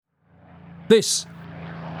This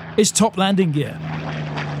is Top Landing Gear.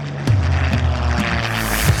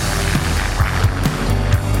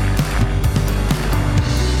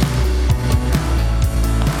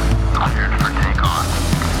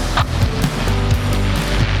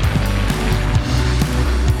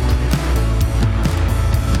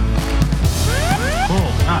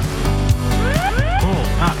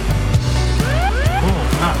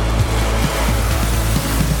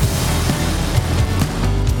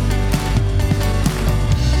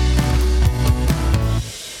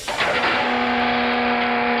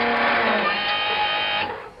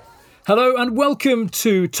 Hello and welcome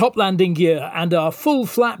to Top Landing Gear and our Full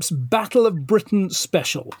Flaps Battle of Britain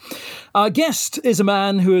special. Our guest is a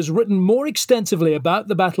man who has written more extensively about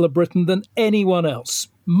the Battle of Britain than anyone else.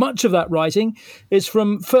 Much of that writing is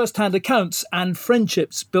from first-hand accounts and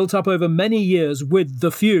friendships built up over many years with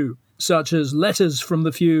the few, such as Letters from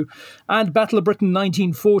the Few and Battle of Britain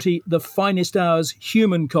 1940, The Finest Hours,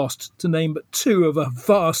 Human Cost, to name but two of a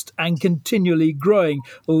vast and continually growing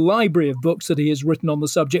library of books that he has written on the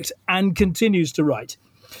subject and continues to write.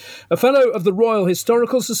 A Fellow of the Royal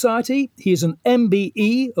Historical Society, he is an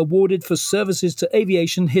MBE awarded for services to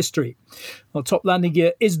aviation history. Well, Top Landing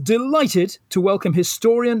Gear is delighted to welcome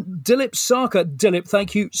historian Dilip Sarkar. Dilip,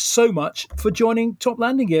 thank you so much for joining Top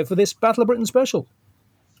Landing Gear for this Battle of Britain special.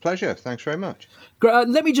 Pleasure. Thanks very much.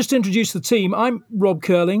 Let me just introduce the team. I'm Rob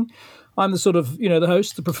Curling. I'm the sort of, the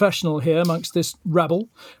host, the professional here amongst this rabble.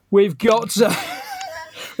 We've got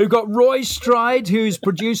Roy Stride, who's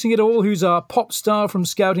producing it all, who's our pop star from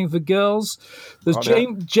Scouting for Girls. There's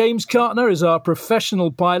James Cartner is our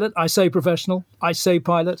professional pilot. I say professional. I say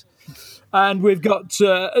pilot. And we've got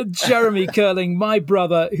Jeremy Curling, my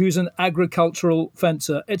brother, who's an agricultural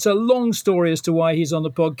fencer. It's a long story as to why he's on the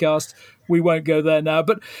podcast. We won't go there now.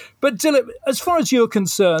 But Dilip, as far as you're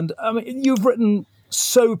concerned, I mean, you've written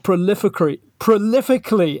so prolifically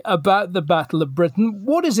about the Battle of Britain.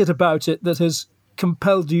 What is it about it that has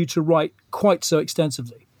compelled you to write quite so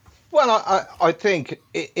extensively? Well, I think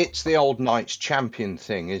it's the old Knights champion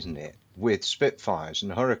thing, isn't it? With Spitfires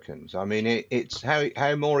and Hurricanes. I mean, it's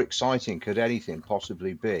how more exciting could anything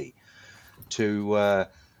possibly be to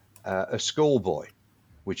a schoolboy,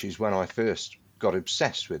 which is when I first got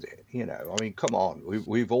obsessed with it. I mean, come on,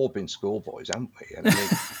 we've all been schoolboys, haven't we? And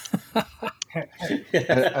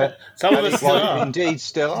Some of us still are. Indeed,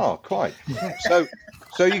 still are, quite. So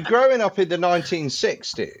you're growing up in the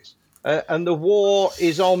 1960s. And the war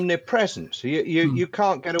is omnipresent. So you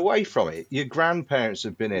can't get away from it. Your grandparents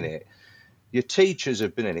have been in it. Your teachers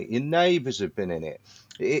have been in it. Your neighbours have been in it.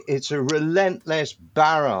 It's a relentless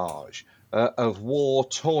barrage of war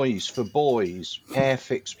toys for boys,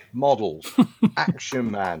 Airfix models,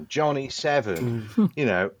 Action Man, Johnny Seven,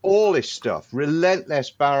 all this stuff. Relentless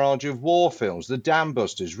barrage of war films. The Dam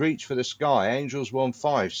Busters, Reach for the Sky, Angels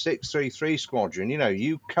 1-5, 633 Squadron.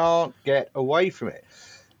 You can't get away from it.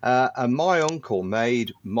 And my uncle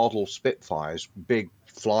made model Spitfires, big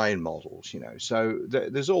flying models, So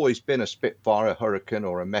there's always been a Spitfire, a Hurricane,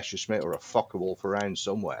 or a Messerschmitt, or a Focke-Wulf around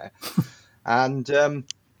somewhere. And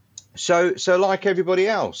so like everybody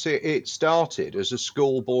else, it started as a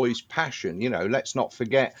schoolboy's passion. Let's not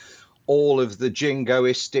forget all of the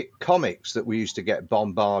jingoistic comics that we used to get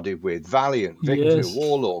bombarded with. Valiant, Victor, yes.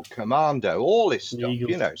 Warlord, Commando, all this stuff,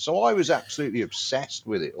 So I was absolutely obsessed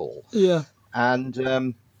with it all. Yeah.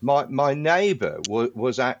 And my neighbour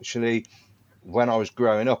was actually, when I was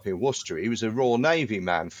growing up in Worcester, he was a Royal Navy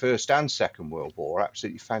man, First and Second World War,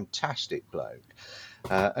 absolutely fantastic bloke.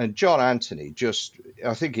 And John Anthony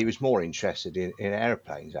I think he was more interested in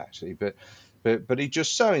airplanes actually, but he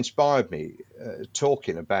just so inspired me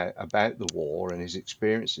talking about the war and his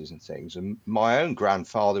experiences and things. And my own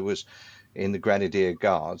grandfather was in the Grenadier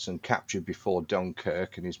Guards and captured before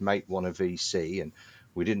Dunkirk, and his mate won a VC, and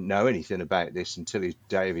we didn't know anything about this until his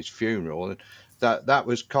day of his funeral. And that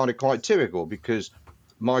was kind of quite typical because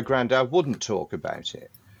my granddad wouldn't talk about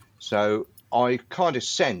it. So I kind of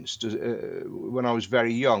sensed when I was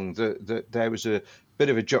very young that there was a bit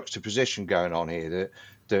of a juxtaposition going on here,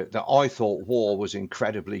 that I thought war was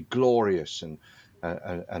incredibly glorious and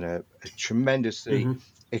a tremendously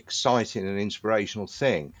exciting and inspirational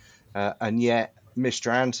thing. And yet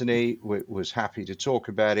Mr. Anthony was happy to talk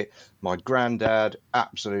about it. My granddad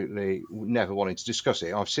absolutely never wanted to discuss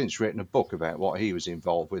it. I've since written a book about what he was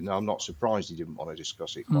involved with, and I'm not surprised he didn't want to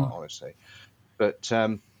discuss it, quite honestly. But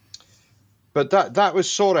that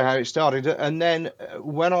was sort of how it started. And then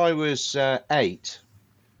when I was 8,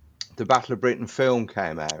 the Battle of Britain film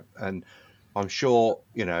came out, and I'm sure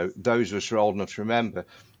those of us who are old enough to remember,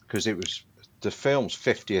 because it was the film's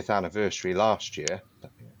 50th anniversary last year.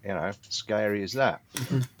 scary as that.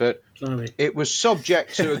 But it was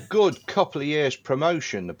subject to a good couple of years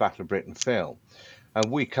promotion, the Battle of Britain film.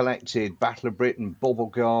 And we collected Battle of Britain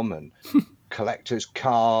bubblegum and collector's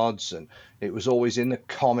cards, and it was always in the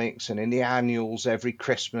comics and in the annuals every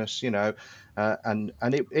Christmas, and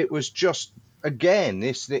it was just, again,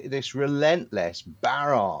 this relentless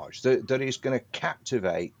barrage that is going to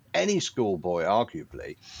captivate any schoolboy,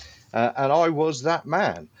 arguably. And I was that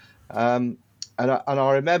man. And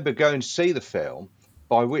I remember going to see the film,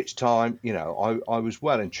 by which time, I was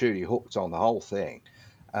well and truly hooked on the whole thing.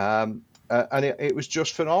 And it was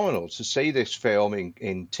just phenomenal to see this film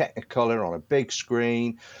in Technicolor on a big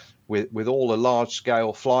screen with all the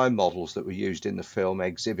large-scale flying models that were used in the film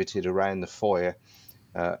exhibited around the foyer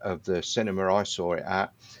of the cinema I saw it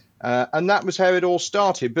at. And that was how it all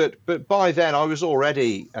started. But by then I was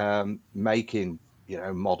already making,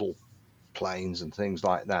 model planes and things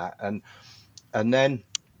like that. And then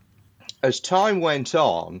as time went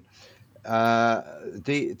on,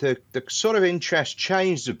 the sort of interest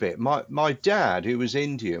changed a bit. My dad, who was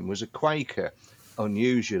Indian, was a Quaker,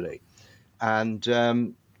 unusually,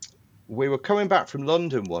 and we were coming back from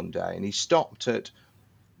London one day, and he stopped at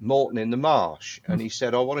Moreton in the Marsh, and he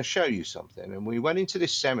said, "I want to show you something." And we went into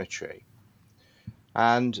this cemetery,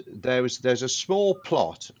 and there's a small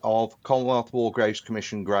plot of Commonwealth War Graves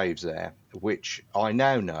Commission graves there, which I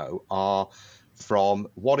now know are from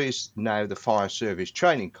what is now the Fire Service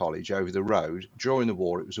Training College over the road. During the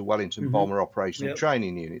war, it was a Wellington Bomber Operational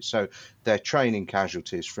Training Unit, so they're training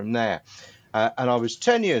casualties from there. And I was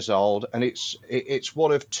 10 years old, and it's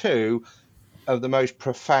one of two of the most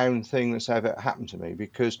profound things that's ever happened to me,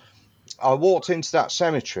 because I walked into that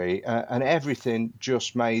cemetery and everything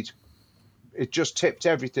just tipped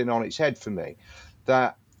everything on its head for me.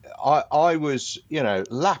 That I was,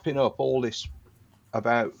 lapping up all this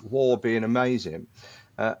about war being amazing,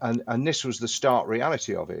 and this was the stark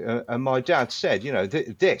reality of it. And my dad said,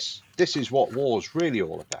 this is what war's really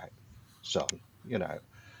all about, son.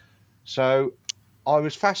 So I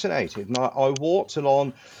was fascinated, and I walked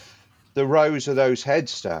along the rows of those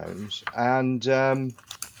headstones, and I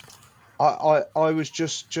was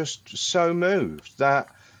just so moved that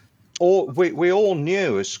we all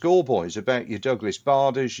knew as schoolboys about your Douglas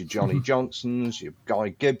Baaders, your Johnny Johnsons, your Guy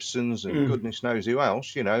Gibsons, and goodness knows who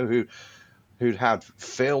else, who'd had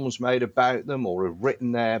films made about them, or had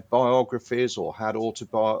written their biographies, or had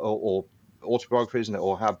autobiographies,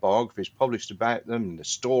 or had biographies published about them. And the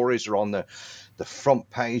stories are on the front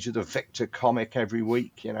page of the Victor comic every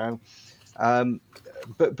week,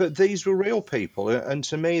 But these were real people, and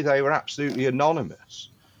to me they were absolutely anonymous.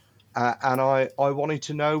 And I wanted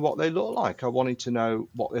to know what they looked like. I wanted to know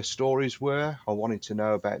what their stories were. I wanted to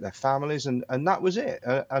know about their families, and that was it.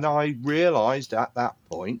 And I realised at that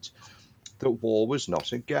point that war was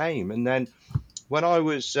not a game. And then when I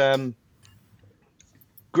was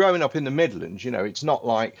growing up in the Midlands, it's not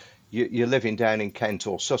like you're living down in Kent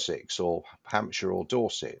or Sussex or Hampshire or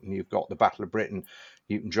Dorset, and you've got the Battle of Britain.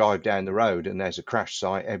 You can drive down the road and there's a crash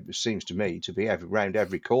site. It seems to me to be around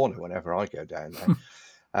every corner whenever I go down there.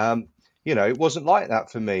 It wasn't like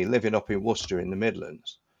that for me living up in Worcester in the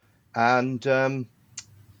Midlands. And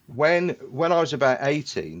when I was about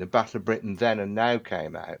 18, the Battle of Britain Then and Now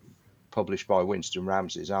came out, published by Winston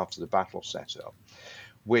Ramses after the battle set up,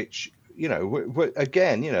 which,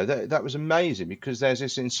 again, that was amazing, because there's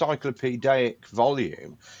this encyclopedic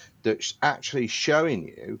volume that's actually showing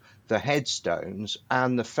you the headstones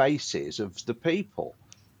and the faces of the people.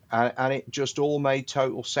 And it just all made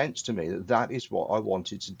total sense to me that is what I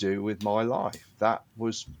wanted to do with my life. That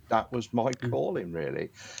was my calling, really.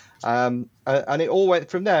 And it all went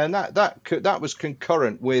from there. And that was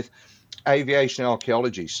concurrent with aviation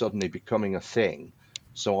archaeology suddenly becoming a thing.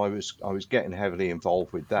 So I was getting heavily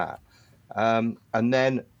involved with that. And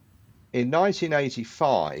then in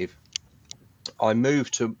 1985, I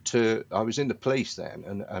moved to I was in the police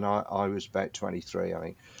then, and I was about 23, I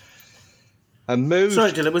think. And moved.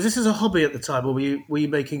 Sorry, Dylan, was this as a hobby at the time, or were you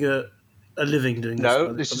making a living doing this?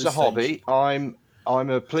 No, this is a hobby. I'm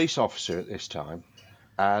a police officer at this time,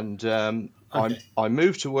 and I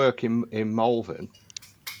moved to work in Malvern,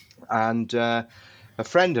 and a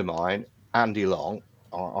friend of mine, Andy Long,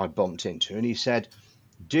 I bumped into, and he said,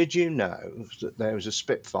 "Did you know that there was a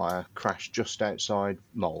Spitfire crashed just outside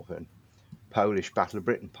Malvern? Polish Battle of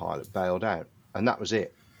Britain pilot bailed out," and that was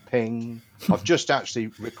it. Ping. I've just actually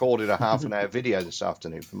recorded a half-an-hour video this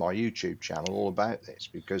afternoon for my YouTube channel all about this,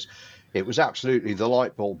 because it was absolutely the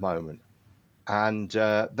light bulb moment. And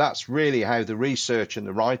that's really how the research and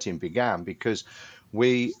the writing began, because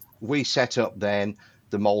we set up then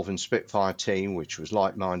the Malvern Spitfire team, which was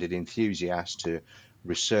like-minded enthusiasts, to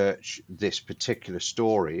research this particular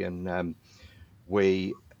story, and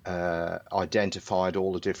we identified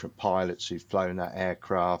all the different pilots who've flown that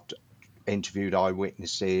aircraft, interviewed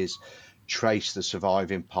eyewitnesses, traced the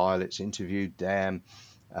surviving pilots, interviewed them,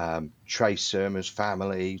 traced Surma's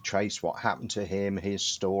family, traced what happened to him, his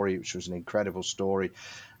story, which was an incredible story.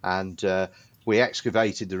 And we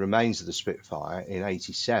excavated the remains of the Spitfire in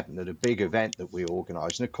 '87 at a big event that we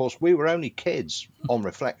organised. And of course, we were only kids on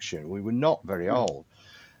reflection. We were not very old.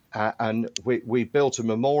 And we built a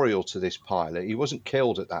memorial to this pilot. He wasn't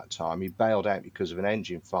killed at that time. He bailed out because of an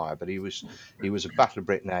engine fire, but he was a Battle of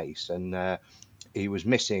Britain ace, and he was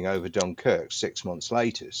missing over Dunkirk 6 months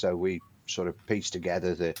later. So we sort of pieced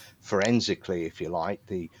together forensically, if you like,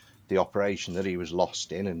 the operation that he was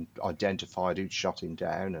lost in, and identified who'd shot him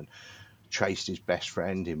down, and traced his best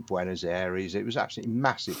friend in Buenos Aires. It was absolutely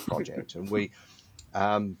massive project, and we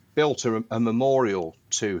built a memorial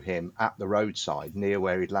to him at the roadside near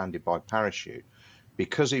where he'd landed by parachute.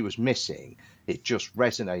 Because he was missing, it just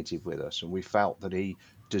resonated with us, and we felt that he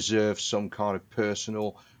deserved some kind of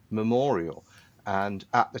personal memorial. And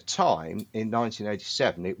at the time, in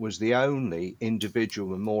 1987, it was the only individual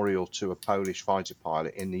memorial to a Polish fighter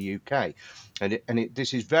pilot in the UK. And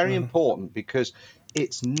this is very important, because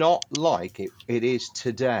it's not like it is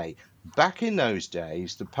today. Back in those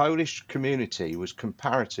days, the Polish community was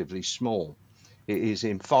comparatively small. It is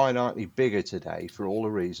infinitely bigger today for all the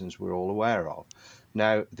reasons we're all aware of.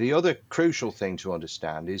 Now, the other crucial thing to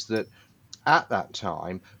understand is that at that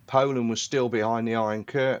time, Poland was still behind the Iron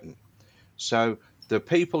Curtain. So the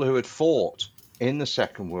people who had fought in the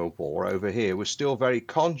Second World War over here were still very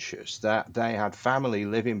conscious that they had family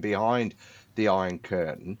living behind the Iron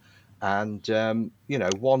Curtain, and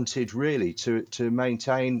wanted really to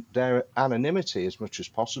maintain their anonymity as much as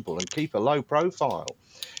possible and keep a low profile.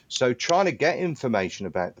 So trying to get information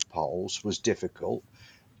about the Poles was difficult.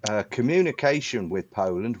 Communication with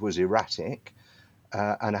Poland was erratic,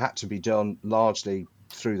 and had to be done largely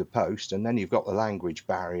through the post. And then you've got the language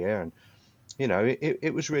barrier, and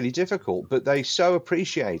it was really difficult. But they so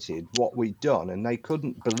appreciated what we'd done, and they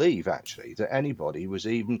couldn't believe actually that anybody was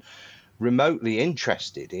even remotely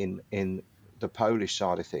interested in the Polish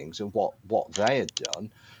side of things and what they had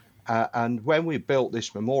done. And when we built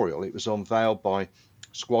this memorial, it was unveiled by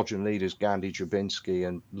squadron leaders Gandhi Drabinsky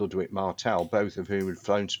and Ludwig Martel, both of whom had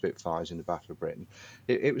flown Spitfires in the Battle of Britain.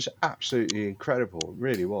 It was absolutely incredible, it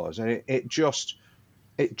really was. And it just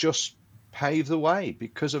paved the way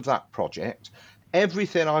because of that project.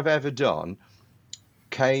 Everything I've ever done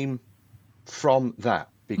came from that,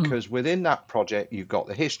 because within that project, you've got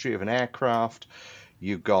the history of an aircraft,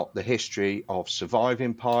 you've got the history of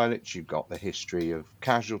surviving pilots, you've got the history of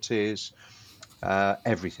casualties,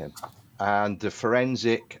 everything. And the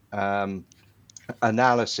forensic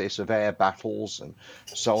analysis of air battles and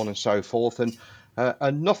so on and so forth.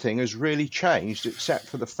 And nothing has really changed except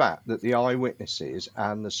for the fact that the eyewitnesses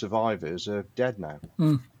and the survivors are dead now.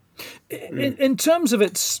 In terms of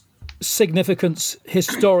its significance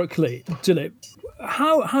historically, Dilip,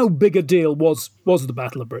 how big a deal was the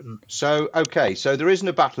Battle of Britain? So there isn't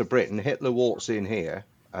a Battle of Britain. Hitler walks in here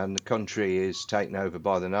and the country is taken over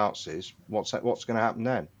by the Nazis. What's going to happen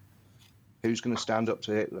then? Who's going to stand up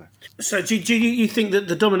to Hitler? So do you think that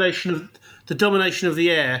the domination of the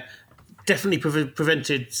air definitely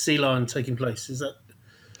prevented Sea Lion taking place? Is that?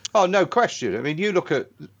 Oh, no question. I mean, you look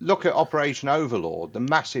at Operation Overlord, the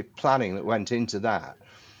massive planning that went into that,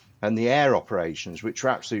 and the air operations, which are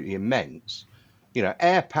absolutely immense.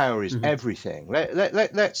 Air power is everything.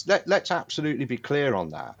 Let's absolutely be clear on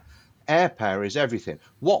that. Air power is everything.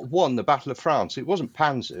 What won the Battle of France? It wasn't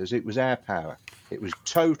panzers, it was air power. It was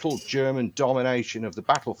total German domination of the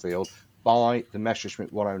battlefield by the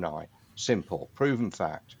Messerschmitt 109. Simple, proven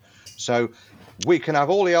fact. So we can have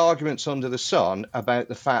all the arguments under the sun about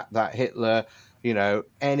the fact that Hitler,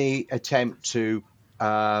 any attempt to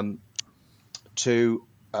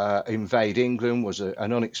invade England was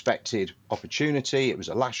an unexpected opportunity. It was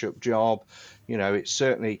a lash-up job. It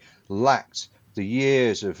certainly lacked the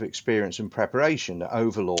years of experience and preparation that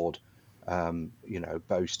Overlord,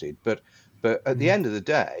 boasted. But at the end of the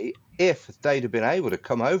day, if they'd have been able to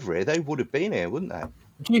come over here, they would have been here, wouldn't they?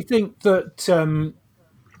 Do you think that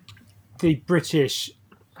the British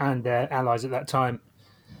and their allies at that time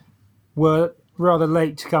were rather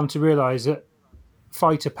late to come to realise that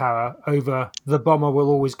fighter power over the bomber will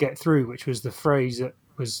always get through, which was the phrase that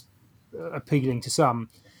was appealing to some?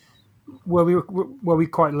 Were we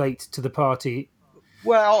quite late to the party?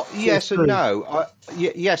 Well, yes and no.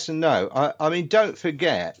 Yes and no. I mean, don't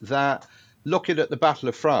forget that looking at the Battle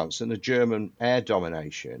of France and the German air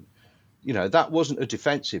domination, that wasn't a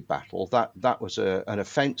defensive battle. That was an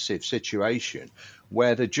offensive situation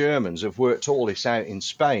where the Germans have worked all this out in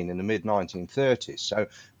Spain in the mid 1930s. So,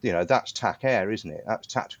 that's TAC Air, isn't it? That's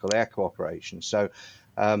tactical air cooperation. So,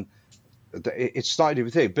 it's slightly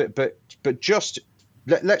different thing. But just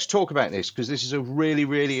let's talk about this, because this is a really,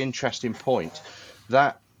 really interesting point.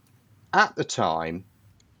 That at the time,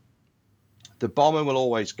 the bomber will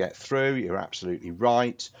always get through. You're absolutely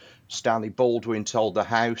right. Stanley Baldwin told the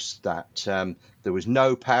House that there was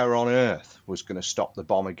no power on earth was going to stop the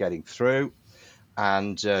bomber getting through.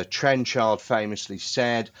 And Trenchard famously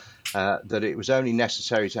said that it was only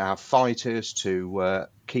necessary to have fighters to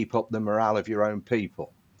keep up the morale of your own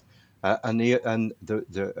people. And a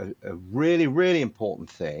really, really important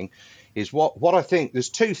thing is what I think. There's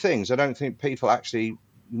two things I don't think people actually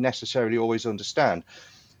necessarily always understand.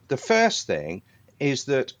 The first thing is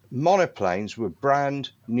that monoplanes were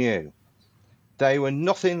brand new. They were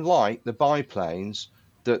nothing like the biplanes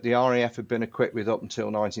that the RAF had been equipped with up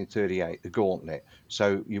until 1938, the Gauntlet.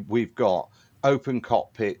 So we've got open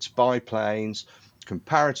cockpits, biplanes,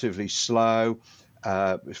 comparatively slow,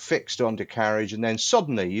 fixed undercarriage, and then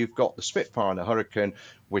suddenly you've got the Spitfire and the Hurricane,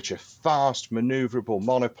 which are fast, maneuverable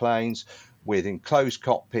monoplanes with enclosed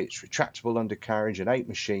cockpits, retractable undercarriage, and 8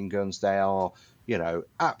 machine guns. They are,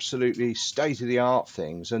 absolutely state-of-the-art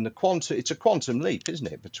things. And it's a quantum leap,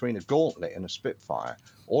 isn't it, between a Gauntlet and a Spitfire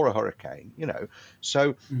or a Hurricane,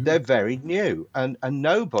 So they're very new, and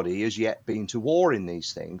nobody has yet been to war in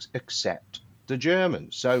these things except the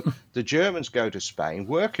Germans. So the Germans go to Spain,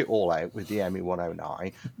 work it all out with the ME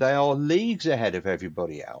 109. They are leagues ahead of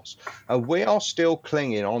everybody else, and we are still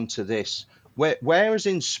clinging on to this. Whereas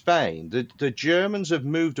in Spain, the Germans have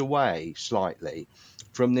moved away slightly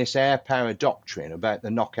from this air power doctrine about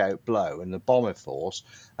the knockout blow and the bomber force,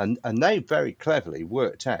 and they very cleverly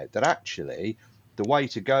worked out that actually the way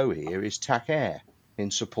to go here is TAC Air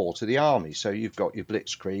in support of the army. So you've got your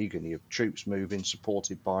blitzkrieg and your troops moving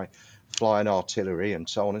supported by flying artillery and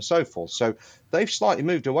so on and so forth. So they've slightly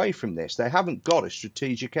moved away from this. They haven't got a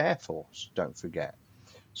strategic air force, don't forget.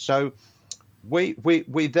 So we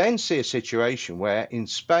then see a situation where in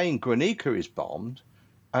Spain, Guernica is bombed,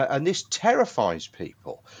 and this terrifies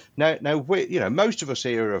people. Now most of us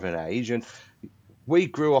here are of an age, and we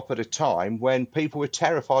grew up at a time when people were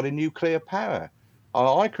terrified of nuclear power.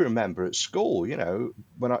 I can remember at school, even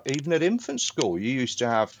at infant school, you used to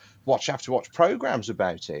have watch programs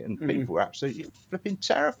about it, and people were absolutely flipping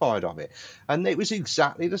terrified of it. And it was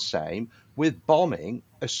exactly the same with bombing,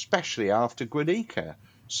 especially after Guernica.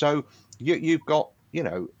 So you've got,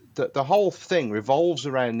 the whole thing revolves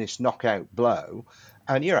around this knockout blow.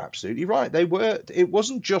 And you're absolutely right. It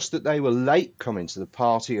wasn't just that they were late coming to the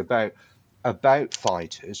party about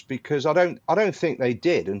fighters, because I don't think they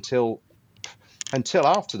did until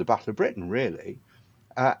after the Battle of Britain, really.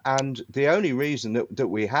 And the only reason that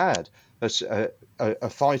we had a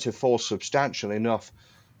fighter force substantial enough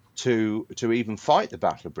to even fight the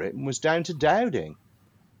Battle of Britain was down to Dowding.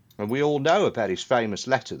 And we all know about his famous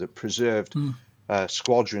letter that preserved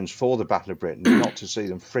squadrons for the Battle of Britain, not to see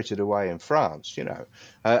them frittered away in France,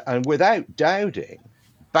 And without Dowding,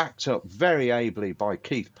 backed up very ably by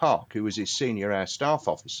Keith Park, who was his senior air staff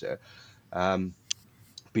officer,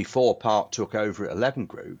 before Park took over at 11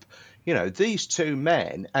 Group, these two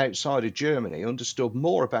men outside of Germany understood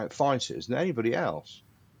more about fighters than anybody else.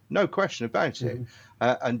 No question about it.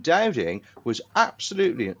 And Dowding was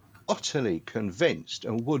absolutely and utterly convinced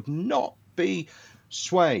and would not be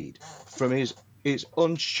swayed from his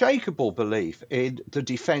unshakable belief in the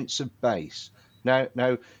defence of base.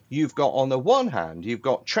 Now, you've got, on the one hand, you've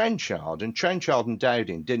got Trenchard, and Trenchard and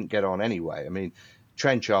Dowding didn't get on anyway. I mean,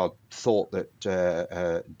 Trenchard thought that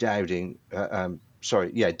Dowding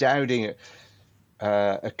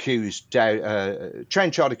accused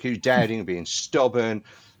Trenchard accused Dowding of being stubborn.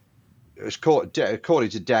 According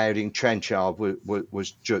to Dowding, Trenchard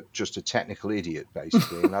was just a technical idiot,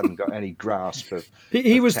 basically, and hadn't got any grasp of.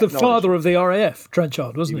 He of was technology. the father of the RAF,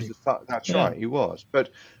 Trenchard, wasn't he? That's right, he was.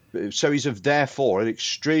 But so he's therefore an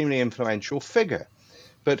extremely influential figure.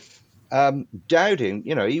 But Dowding,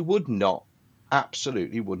 he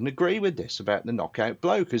absolutely wouldn't agree with this about the knockout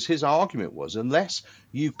blow, because his argument was, unless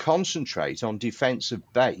you concentrate on defence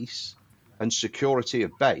of base and security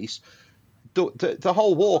of base, the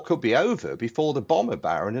whole war could be over before the bomber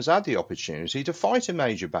baron has had the opportunity to fight a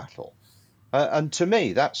major battle. And to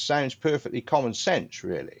me, that sounds perfectly common sense,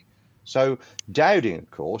 really. So Dowding,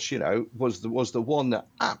 of course, was the one that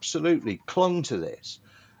absolutely clung to this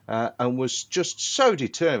and was just so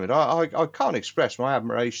determined. I can't express my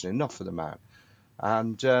admiration enough for the man.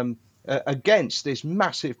 And against this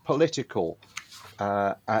massive political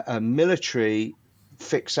a military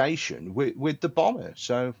fixation with the bomber.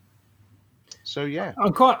 So yeah.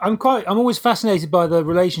 I'm always fascinated by the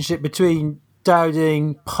relationship between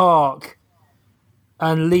Dowding, Park,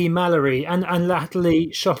 and Lee Mallory, and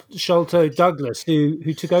latterly Sholto Douglas,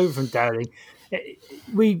 who took over from Dowding.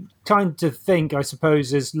 We tend to think, I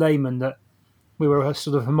suppose, as laymen, that we were a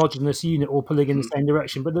sort of homogenous unit all pulling in the same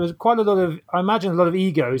direction. But there was quite a lot of, I imagine, a lot of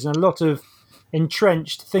egos and a lot of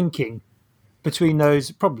entrenched thinking between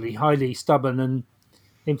those probably highly stubborn and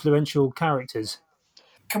influential characters.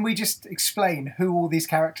 Can we just explain who all these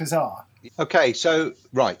characters are? Okay, so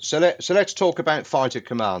let's talk about fighter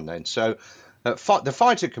command then. So the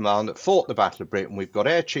fighter command that fought the Battle of Britain, we've got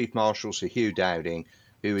Air Chief Marshal Sir Hugh Dowding,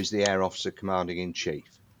 who is the Air Officer Commanding in Chief.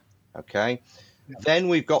 Okay, then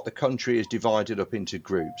we've got the country is divided up into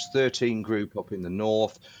groups: 13 group up in the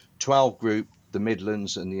north, 12 group the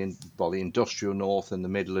Midlands and the industrial north and the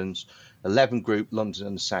Midlands, 11 group London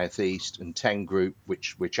and the southeast, and 10 group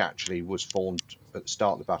which actually was formed at the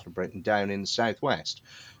start of the Battle of Britain down in the southwest.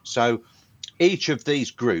 So each of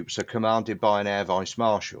these groups are commanded by an Air Vice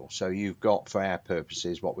Marshal. So you've got, for our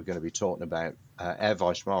purposes, what we're going to be talking about, Air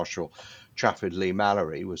Vice Marshal Trafford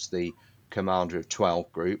Leigh-Mallory was the commander of 12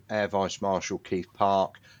 Group, Air Vice Marshal Keith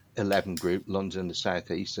Park, 11 Group, London and the South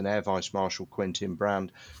East, and Air Vice Marshal Quentin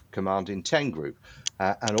Brand, commanding 10 Group.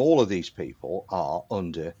 And all of these people are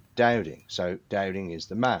under Dowding. So Dowding is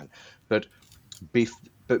the man. But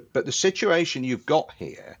the situation you've got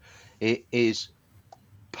here is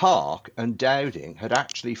Park and Dowding had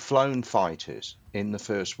actually flown fighters in the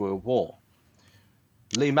First World War.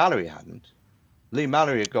 Leigh-Mallory hadn't.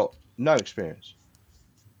 Leigh-Mallory had got no experience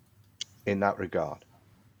in that regard.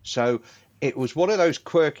 So it was one of those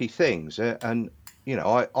quirky things. And, you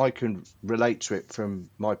know, I can relate to it from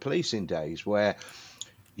my policing days, where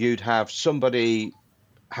you'd have somebody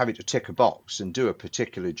having to tick a box and do a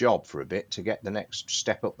particular job for a bit to get the next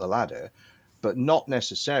step up the ladder, but not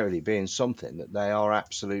necessarily being something that they are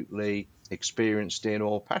absolutely experienced in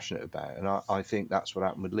or passionate about. And I think that's what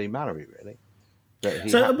happened with Leigh-Mallory, really.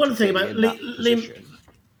 So one thing about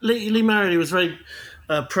Leigh-Mallory was very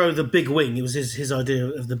pro the big wing. It was his idea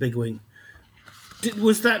of the big wing.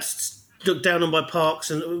 Was that looked down on by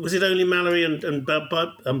Parks, and was it only Mallory and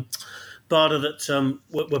Barder that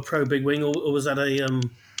were pro big wing, or was that a...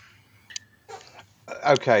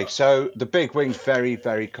 Okay, so the big wing's very,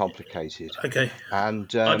 very complicated. Okay.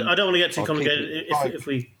 And I don't want to get too complicated if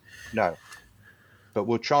we... No, but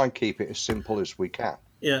we'll try and keep it as simple as we can.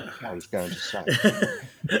 Yeah. I was going to say.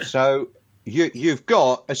 So you've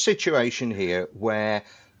got a situation here where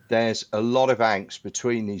there's a lot of angst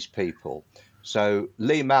between these people. So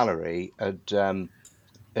Leigh-Mallory had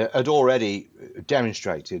already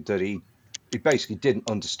demonstrated that he basically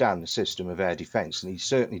didn't understand the system of air defence, and he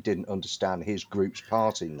certainly didn't understand his group's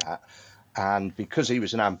part in that. And because he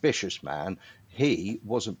was an ambitious man, he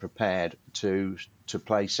wasn't prepared to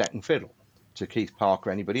play second fiddle to Keith Park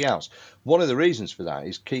or anybody else. One of the reasons for that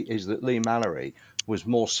is that Leigh-Mallory was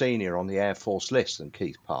more senior on the Air Force list than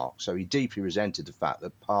Keith Park. So he deeply resented the fact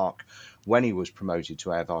that Park, when he was promoted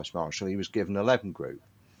to Air Vice Marshal, he was given 11 Group.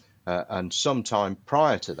 And sometime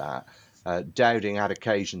prior to that, Dowding had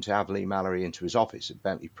occasion to have Leigh-Mallory into his office at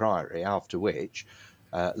Bentley Priory, after which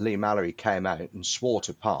Leigh-Mallory came out and swore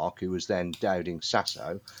to Park, who was then Dowding's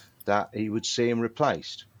Sasso, that he would see him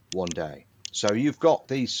replaced one day. So you've got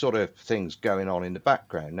these sort of things going on in the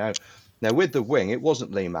background. Now with the wing, it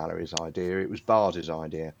wasn't Leigh-Mallory's idea, it was Barder's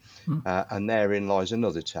idea. And therein lies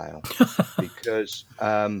another tale. Because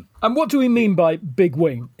and what do we mean by big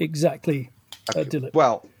wing exactly, Dilip?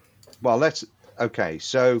 Well,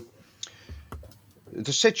 so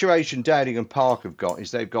the situation Dowding and Park have got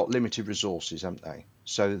is they've got limited resources, haven't they?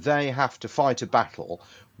 So they have to fight a battle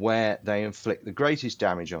where they inflict the greatest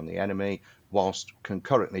damage on the enemy whilst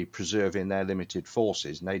concurrently preserving their limited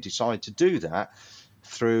forces. And they decide to do that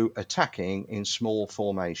through attacking in small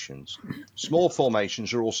formations. Small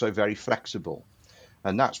formations are also very flexible.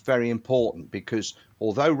 And that's very important because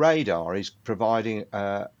although radar is providing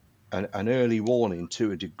an early warning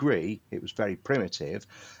to a degree, it was very primitive,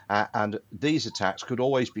 and these attacks could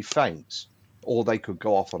always be feints, or they could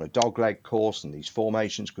go off on a dogleg course, and these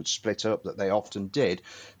formations could split up, that they often did.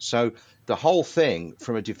 So the whole thing,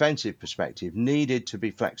 from a defensive perspective, needed to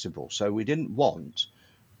be flexible. So we didn't want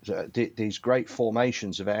these great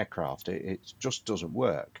formations of aircraft. It just doesn't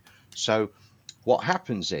work. So what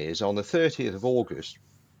happens is, on the 30th of August,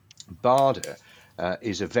 Barder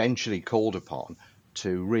is eventually called upon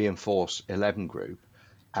to reinforce 11 Group,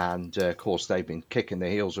 and of course they've been kicking their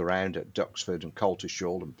heels around at Duxford and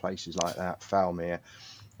Coltishall and places like that, Falmere,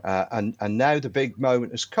 And now the big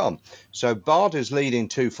moment has come. So Barder's leading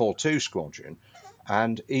 242 Squadron,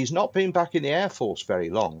 and he's not been back in the Air Force very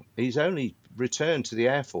long. He's only returned to the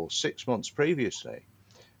Air Force 6 months previously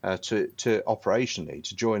to operationally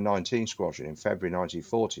to join 19 Squadron in February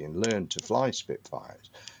 1940 and learn to fly Spitfires.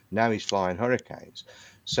 Now he's flying Hurricanes.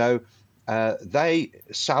 So they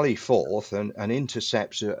sally forth and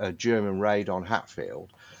intercepts a German raid on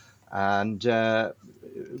Hatfield. And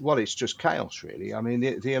well, it's just chaos, really. I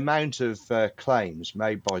mean, the amount of claims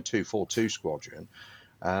made by 242 Squadron,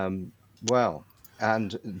 well,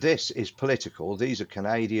 and this is political. These are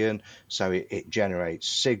Canadian, so it generates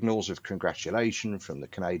signals of congratulation from the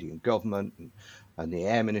Canadian government and the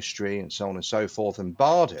Air Ministry and so on and so forth. And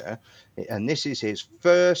Barder, and this is his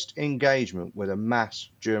first engagement with a mass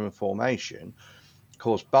German formation. Of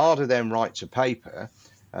course, Barder then writes a paper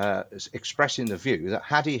expressing the view that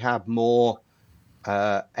had he had more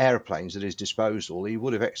airplanes at his disposal, he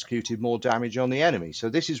would have executed more damage on the enemy. So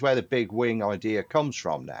this is where the big wing idea comes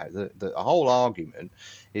from now. The whole argument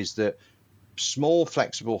is that small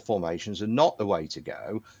flexible formations are not the way to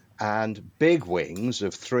go, and big wings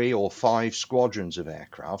of 3 or 5 squadrons of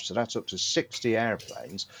aircraft, so that's up to 60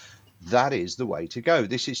 airplanes, that is the way to go.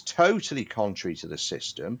 This is totally contrary to the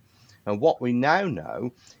system. And what we now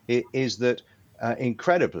know is that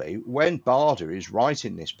incredibly, when Barder is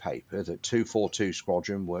writing this paper that 242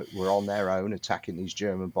 Squadron were on their own attacking these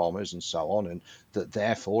German bombers and so on, and that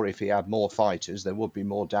therefore if he had more fighters there would be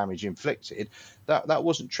more damage inflicted, that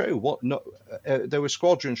wasn't true. There were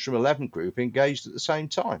squadrons from 11th Group engaged at the same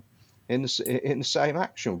time in the same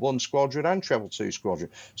action, 1 Squadron and Treble 2 Squadron.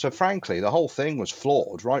 So frankly, the whole thing was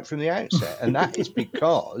flawed right from the outset, and that is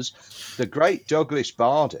because the great Douglas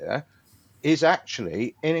Barder is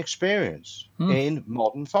actually inexperienced in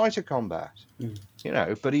modern fighter combat,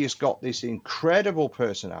 but he has got this incredible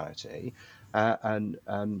personality, and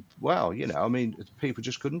well, I mean, people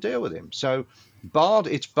just couldn't deal with him. So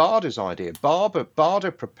it's Barder's idea.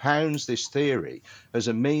 Barder propounds this theory as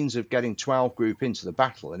a means of getting 12 Group into the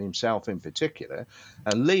battle, and himself in particular.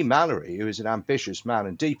 And Lee Mallory, who is an ambitious man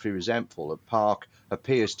and deeply resentful that Park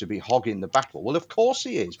appears to be hogging the battle. Well, of course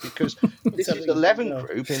he is, because this is 11th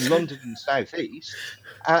Group in London and South East,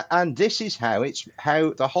 and this is how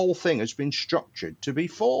the whole thing has been structured to be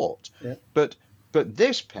fought. Yeah. But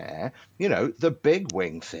this pair, the big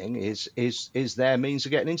wing thing is their means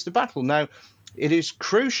of getting into the battle. Now, it is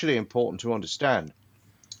crucially important to understand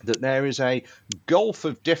that there is a gulf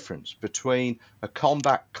of difference between a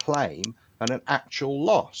combat claim and an actual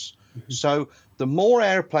loss. Mm-hmm. So the more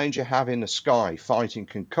airplanes you have in the sky fighting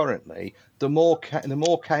concurrently, the more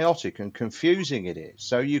chaotic and confusing it is.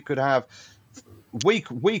 So you could have, we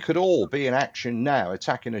could all be in action now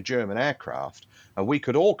attacking a German aircraft, and we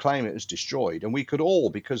could all claim it as destroyed, and we could all,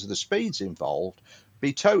 because of the speeds involved,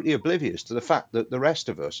 be totally oblivious to the fact that the rest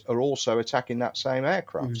of us are also attacking that same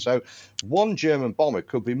aircraft. Mm-hmm. So one German bomber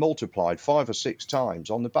could be multiplied 5 or 6 times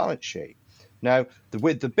on the balance sheet. Now,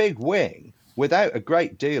 with the big wing, without a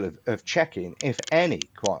great deal of checking, if any,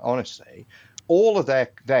 quite honestly, all of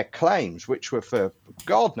their claims, which were for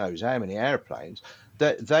God knows how many airplanes,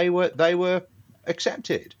 that they were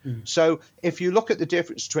accepted. Mm. So if you look at the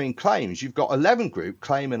difference between claims, you've got 11th Group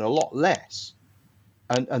claiming a lot less,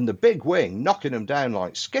 and the big wing knocking them down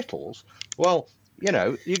like skittles. Well, you're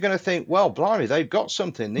going to think, well, blimey, they've got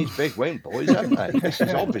something, these big wing boys, haven't they? This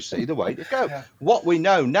is obviously the way to go. Yeah. What we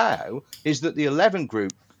know now is that the 11th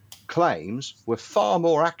Group claims were far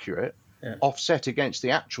more accurate, offset against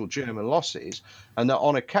the actual German losses, and that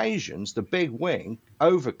on occasions the big wing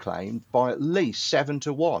overclaimed by at least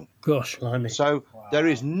 7-1. Gosh, blimey. So there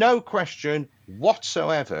is no question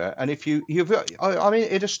whatsoever. And if I mean,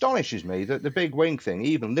 it astonishes me that the big wing thing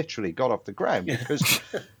even literally got off the ground, because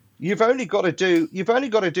you've only got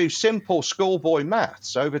to do simple schoolboy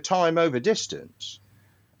maths over time over distance,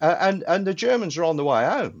 and the Germans are on the way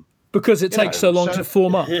home. Because it takes so long to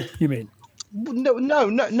form up, you mean? No,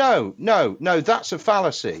 that's a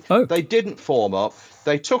fallacy. Oh. They didn't form up.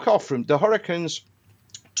 They took off from the Hurricanes,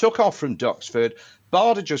 took off from Duxford.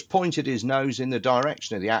 Barder just pointed his nose in the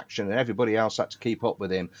direction of the action, and everybody else had to keep up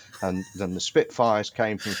with him. And then the Spitfires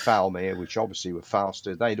came from Falmere, which obviously were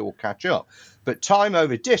faster. They'd all catch up. But time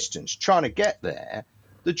over distance, trying to get there,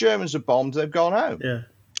 the Germans have bombed. They've gone home. Yeah.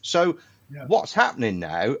 So what's happening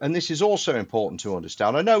now, and this is also important to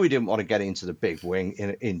understand. I know we didn't want to get into the big wing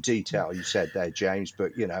in detail, you said there, James,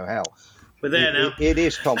 but hell, we're there now. It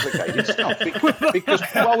is complicated stuff because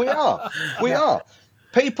well, we are.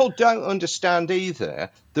 People don't understand either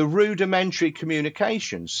the rudimentary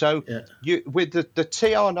communication. So with the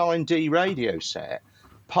TR9D radio set,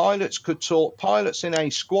 pilots in a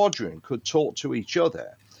squadron could talk to each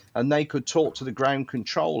other, and they could talk to the ground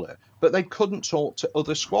controller, but they couldn't talk to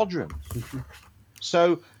other squadrons.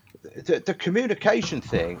 So the communication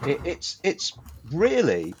thing, it's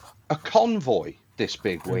really a convoy. This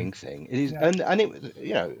big wing thing, it is, and it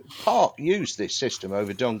was, Park used this system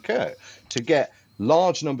over Dunkirk to get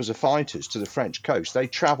large numbers of fighters to the French coast. They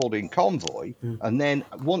travelled in convoy, and then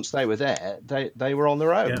once they were there, they were on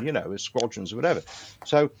their own, as squadrons or whatever.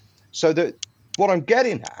 So that what I'm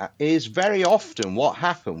getting at is very often what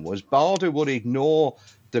happened was Barder would ignore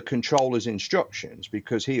the controller's instructions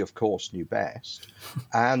because he, of course, knew best,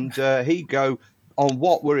 and he'd go on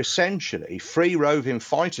what were essentially free roving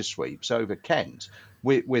fighter sweeps over Kent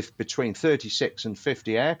with between 36 and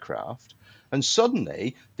 50 aircraft. And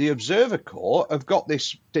suddenly the Observer Corps have got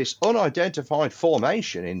this unidentified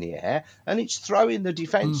formation in the air, and it's throwing the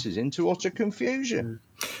defences into utter confusion.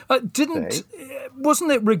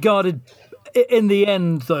 Wasn't it regarded in the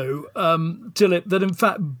end, though, Dilip, that in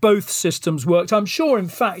fact both systems worked? I'm sure, in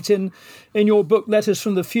fact, in your book, Letters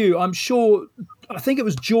from the Few, I think it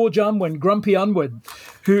was George Unwin, Grumpy Unwin,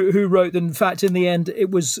 who wrote that, in fact, in the end,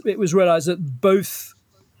 it was realised that both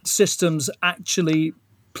systems actually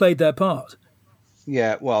played their part.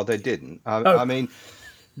 Yeah, well, they didn't. I mean,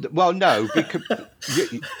 well, no, because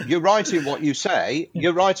you're right in what you say.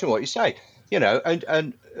 You're right in what you say.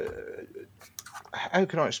 And how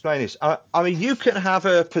can I explain this? I mean, you can have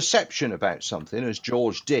a perception about something, as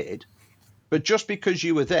George did, but just because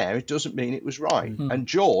you were there, it doesn't mean it was right. Mm-hmm. And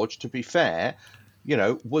George, to be fair,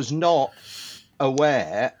 was not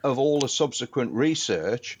aware of all the subsequent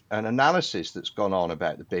research and analysis that's gone on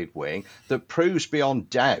about the big wing that proves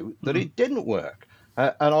beyond doubt that it didn't work.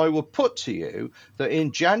 And I will put to you that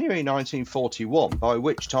in January 1941, by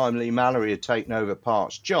which time Lee Mallory had taken over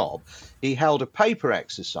Park's job, he held a paper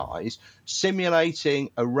exercise simulating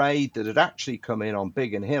a raid that had actually come in on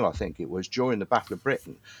Biggin Hill, I think it was, during the Battle of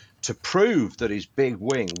Britain, to prove that his big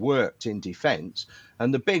wing worked in defence.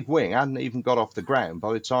 And the big wing hadn't even got off the ground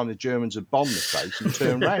by the time the Germans had bombed the place and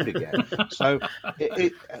turned round again. So,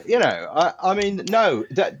 I mean, no,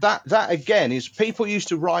 that again is, people used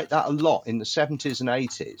to write that a lot in the 70s and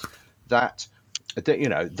 80s, that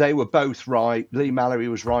they were both right. Lee Mallory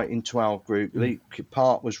was right in 12 group. Lee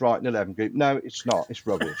Park was right in 11 group. No, it's not. It's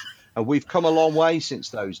rubbish. And we've come a long way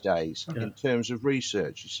since those days in terms of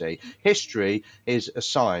research, you see. History is a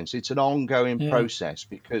science. It's an ongoing process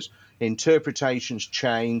because interpretations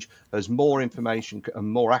change as more information and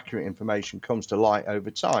more accurate information comes to light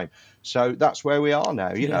over time. So that's where we are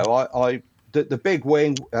now. The big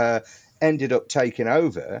wing ended up taking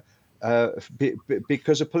over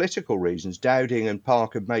because of political reasons. Dowding and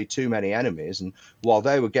Park had made too many enemies, and while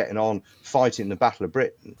they were getting on fighting the Battle of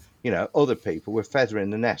Britain, other people were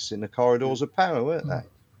feathering the nests in the corridors of power, weren't they?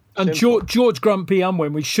 And George Grumpy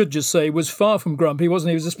Unwin, we should just say, was far from grumpy, wasn't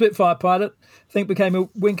he? He was a Spitfire pilot. I think became a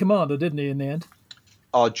wing commander, didn't he, in the end?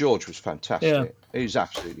 Oh, George was fantastic. Yeah. He was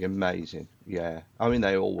absolutely amazing. Yeah. I mean,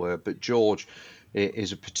 they all were, but George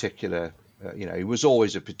is a particular, he was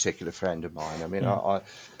always a particular friend of mine. I mean, I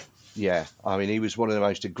mean, he was one of the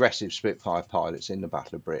most aggressive Spitfire pilots in the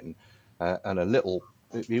Battle of Britain, and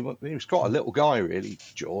he was quite a little guy, really,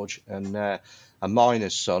 George, and a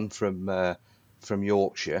miner's son from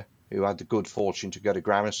Yorkshire who had the good fortune to go to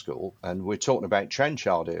grammar school. And we're talking about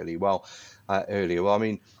Trenchard earlier. Well, I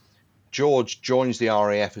mean, George joins the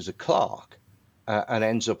RAF as a clerk and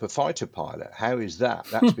ends up a fighter pilot. How is that?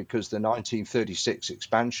 That's because the 1936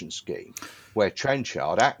 expansion scheme, where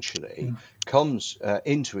Trenchard actually comes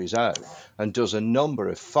into his own and does a number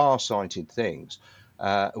of far-sighted things,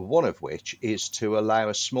 one of which is to allow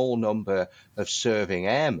a small number of serving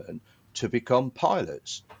airmen to become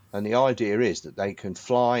pilots. And the idea is that they can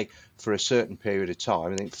fly for a certain period of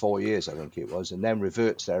time, I think 4 years, I think it was, and then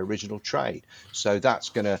revert to their original trade. So that's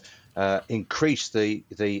going to increase the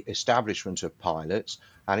establishment of pilots,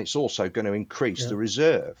 and it's also going to increase the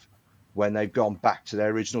reserve when they've gone back to their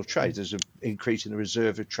original trade. There's an increase in the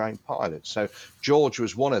reserve of trained pilots. So George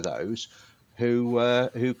was one of those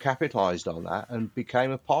who capitalised on that and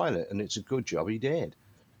became a pilot, and it's a good job he did.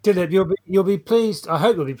 Dilip, you'll be pleased. I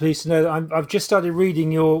hope you'll be pleased to know that I've just started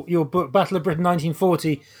reading your book, Battle of Britain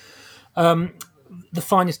 1940, The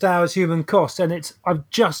Finest Hours, Human Cost, and I've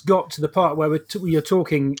just got to the part where you're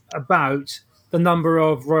talking about the number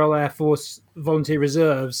of Royal Air Force volunteer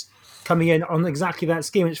reserves coming in on exactly that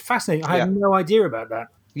scheme. It's fascinating. I had no idea about that.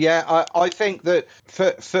 Yeah, I think that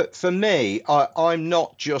for me, I'm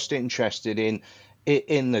not just interested in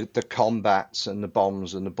the combats and the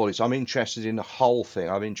bombs and the bullets. I'm interested in the whole thing.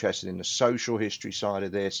 I'm interested in the social history side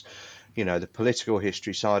of this. the political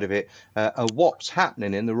history side of it, and what's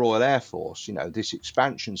happening in the Royal Air Force, this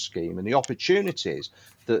expansion scheme and the opportunities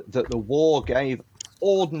that the war gave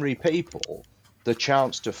ordinary people the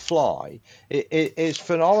chance to fly, it is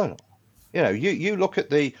phenomenal. You look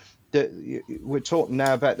at we're talking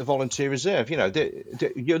now about the volunteer reserve.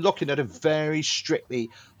 You're looking at a very strictly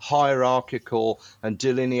hierarchical and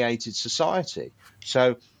delineated society.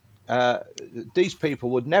 So these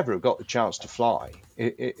people would never have got the chance to fly,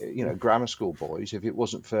 grammar school boys, if it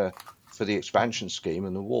wasn't for the expansion scheme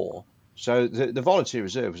and the war. So the volunteer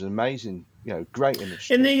reserve was an amazing, great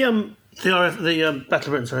industry. In the Battle of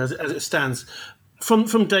Britain, sorry, as it stands, from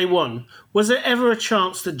day one, was there ever a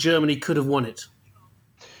chance that Germany could have won it?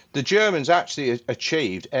 The Germans actually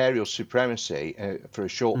achieved aerial supremacy for a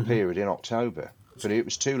short period in October, but it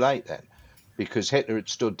was too late then, because Hitler had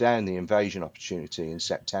stood down the invasion opportunity in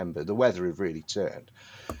September. The weather had really turned.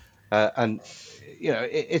 And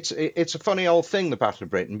it's a funny old thing, the Battle of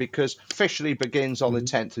Britain, because officially begins on the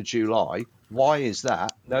 10th of July. Why is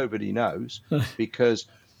that? Nobody knows, because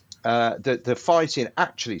the fighting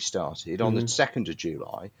actually started on the 2nd of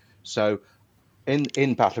July. So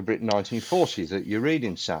in Battle of Britain 1940 that you're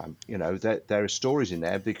reading, Sam, there are stories in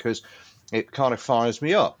there, because it kind of fires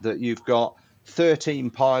me up that you've got 13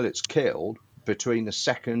 pilots killed between the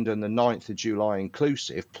 2nd and the 9th of July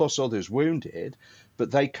inclusive, plus others wounded,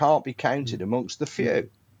 but they can't be counted amongst the few.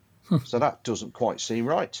 So that doesn't quite seem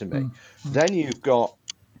right to me. Then you've got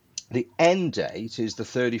the end date is the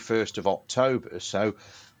 31st of October. So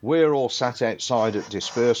we're all sat outside at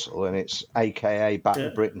dispersal, and it's AKA Battle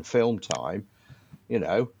of Britain film time,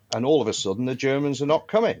 and all of a sudden the Germans are not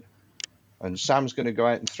coming. And Sam's going to go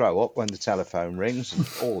out and throw up when the telephone rings and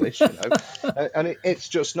all this, and it's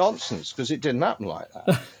just nonsense, because it didn't happen like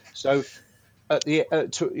that. So at the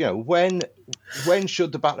when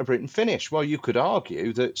should the Battle of Britain finish? Well, you could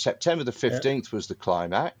argue that September the 15th was the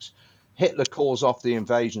climax. Hitler calls off the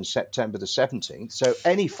invasion September the 17th. So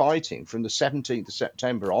any fighting from the 17th of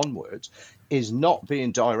September onwards is not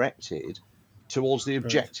being directed towards the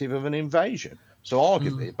objective of an invasion. So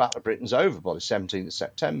arguably, the Battle of Britain's over by the 17th of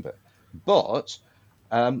September. But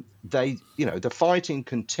the fighting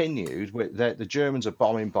continued. The Germans are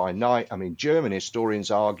bombing by night. I mean, German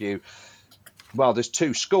historians argue, well, there's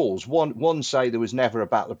two schools. One say there was never a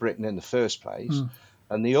Battle of Britain in the first place,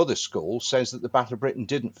 and the other school says that the Battle of Britain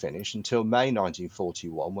didn't finish until May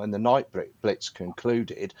 1941, when the night blitz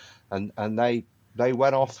concluded, and they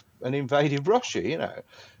went off and invaded Russia.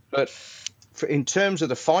 But in terms of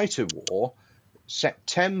the fighter war,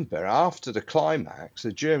 September, after the climax,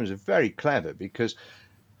 the Germans are very clever, because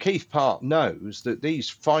Keith Park knows that these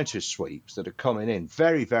fighter sweeps that are coming in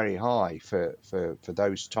very, very high for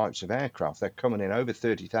those types of aircraft, they're coming in over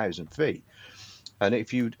 30,000 feet. And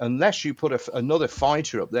unless you put another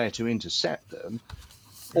fighter up there to intercept them,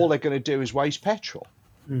 all they're going to do is waste petrol.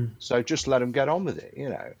 So just let them get on with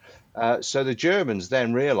it, So the Germans,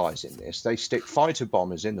 then realizing this, they stick fighter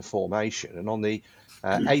bombers in the formation, and on the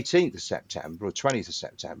 18th of September or 20th of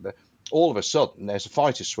September, all of a sudden there's a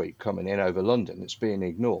fighter sweep coming in over London that's being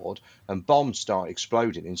ignored, and bombs start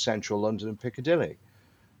exploding in central London and Piccadilly.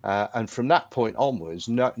 And from that point onwards,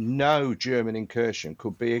 no German incursion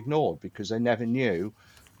could be ignored, because they never knew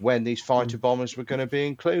when these fighter bombers were going to be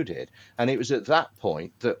included. And it was at that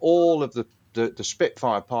point that all of the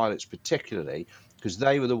Spitfire pilots particularly, because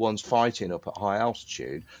they were the ones fighting up at high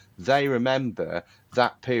altitude, they remember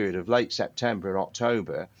that period of late September and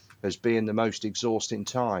October as being the most exhausting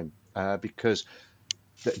time, because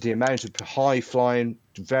the amount of high flying,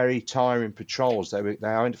 very tiring patrols they were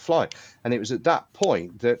having to fly. And it was at that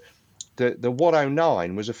point that the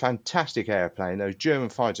 109 was a fantastic airplane. Those German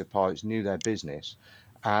fighter pilots knew their business.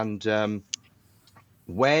 And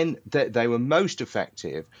when they were most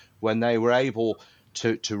effective, when they were able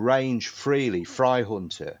to range freely,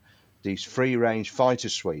 Freihunter, these free-range fighter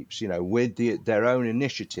sweeps, with their own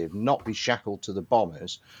initiative, not be shackled to the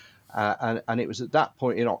bombers. And it was at that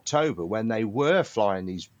point in October, when they were flying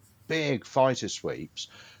these big fighter sweeps,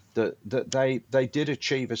 that they did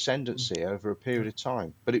achieve ascendancy over a period of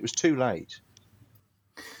time. But it was too late.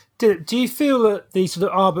 Do you feel that these sort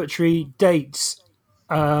of arbitrary dates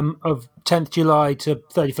of 10th July to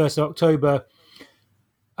 31st of October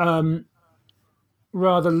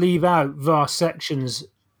rather leave out vast sections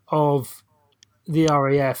of the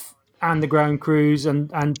RAF and the ground crews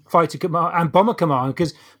and fighter command and bomber command?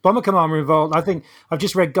 Because bomber command were involved. I think I've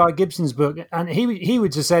just read Guy Gibson's book, and he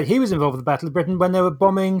would have said he was involved with the Battle of Britain when they were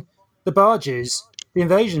bombing the barges, the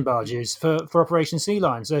invasion barges for Operation Sea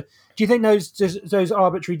Lion. So do you think those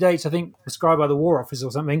arbitrary dates, I think prescribed by the War Office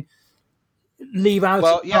or something, leave out?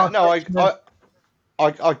 Well, yeah, no,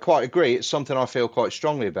 I quite agree. It's something I feel quite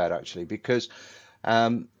strongly about, actually, because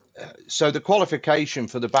um, so the qualification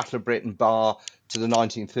for the Battle of Britain bar to the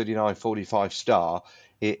 1939-45 Star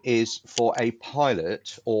is for a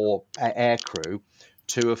pilot or air crew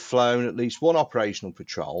to have flown at least one operational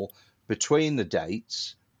patrol between the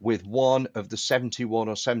dates with one of the 71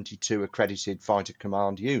 or 72 accredited fighter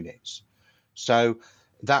command units. So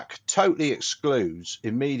that totally excludes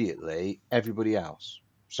immediately everybody else.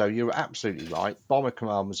 So you're absolutely right. Bomber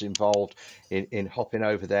Command was involved in hopping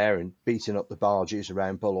over there and beating up the barges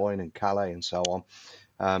around Boulogne and Calais and so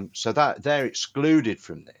on. So that they're excluded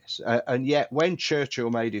from this. And yet, when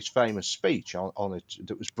Churchill made his famous speech on it,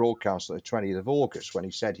 that was broadcast on the 20th of August, when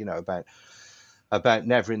he said, about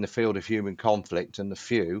never in the field of human conflict and the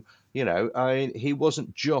few, I mean, he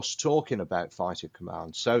wasn't just talking about fighter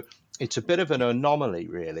command. So it's a bit of an anomaly,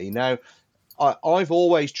 really. Now, I've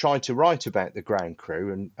always tried to write about the ground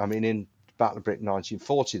crew, and I mean, in Battle of Britain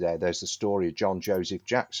 1940, there's the story of John Joseph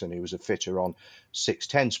Jackson, who was a fitter on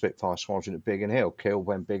 610 Spitfire Squadron at Biggin Hill, killed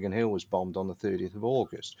when Biggin Hill was bombed on the 30th of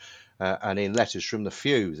August. And in Letters from the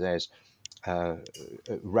Few, there's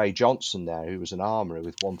Ray Johnson there, who was an armourer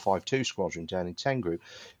with 152 Squadron down in Tengu.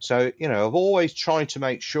 So, I've always tried to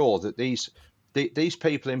make sure that these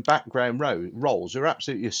people in background roles are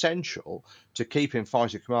absolutely essential to keeping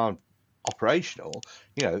fighter command operational.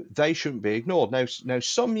 They shouldn't be ignored. Now,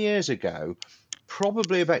 some years ago,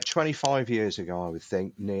 probably about 25 years ago, I would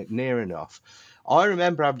think, near enough, I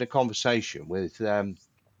remember having a conversation with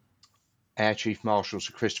Air Chief Marshal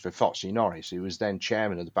Sir Christopher Foxley Norris, who was then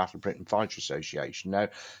chairman of the Battle of Britain Fighter Association. Now,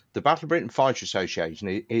 the Battle of Britain Fighter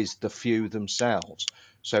Association is the few themselves.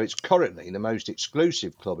 So it's currently the most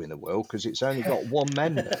exclusive club in the world because it's only got one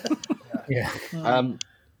member. Yeah.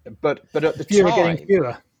 But at the Fewer time, getting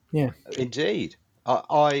fewer. Yeah. indeed.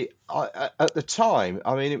 I at the time,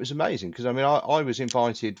 I mean, it was amazing because I mean, I was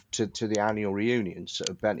invited to the annual reunions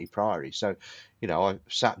at Bentley Priory, so I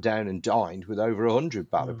sat down and dined with over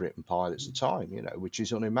 100 Battle of Britain pilots at the time, which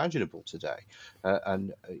is unimaginable today,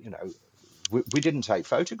 and we didn't take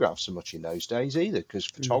photographs so much in those days either because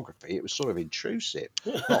photography, it was sort of intrusive.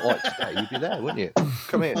 Not like today, you'd be there, wouldn't you?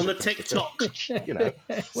 Come here On the TikTok. Wouldn't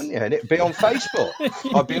you? And it'd be on Facebook.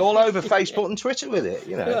 I'd be all over Facebook and Twitter with it,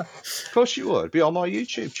 Of course you would. Be on my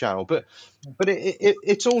YouTube channel. But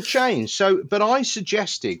it's all changed. So, but I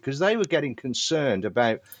suggested, because they were getting concerned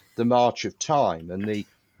about the march of time and the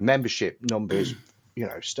membership numbers,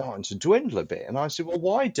 starting to dwindle a bit. And I said, well,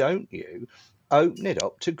 why don't you open it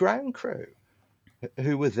up to ground crew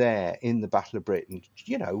who were there in the Battle of Britain?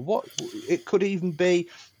 What it could even be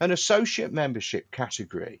an associate membership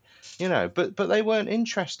category, but they weren't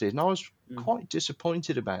interested, and I was quite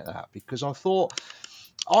disappointed about that because I thought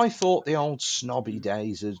the old snobby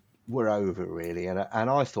days were over, really, and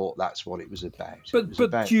I thought that's what it was about.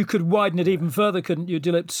 But you could widen it even further, couldn't you,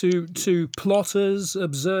 Dilip, to plotters,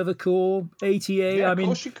 Observer Corps, ATA? Yeah, I mean, of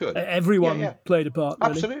course you could. Everyone played a part,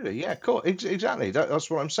 really. Absolutely, yeah, cool. Exactly. That's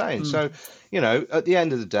what I'm saying. So, at the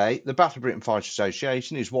end of the day, the Battle of Britain Fighter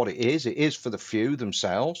Association is what it is. It is for the few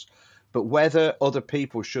themselves, but whether other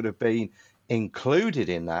people should have been included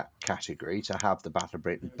in that category to have the Battle of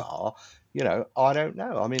Britain bar, I don't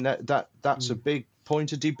know. I mean, that's a big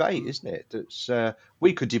point of debate, isn't it? That's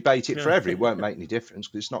we could debate it forever. It won't make any difference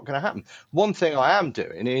because it's not going to happen. One thing I am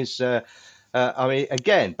doing is, I mean,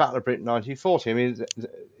 again, Battle of Britain 1940. I mean,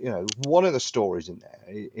 one of the stories in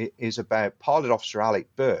there is about Pilot Officer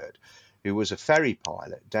Alec Bird, who was a ferry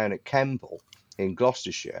pilot down at Kemble in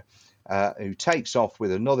Gloucestershire, who takes off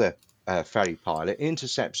with another ferry pilot,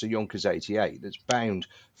 intercepts a Junkers 88 that's bound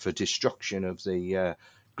for destruction of the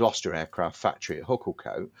Gloucester aircraft factory at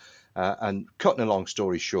Hucklecote. And cutting a long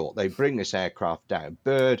story short, they bring this aircraft down.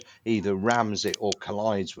 Bird either rams it or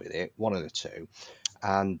collides with it, one of the two.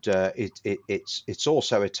 And it's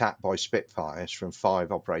also attacked by Spitfires from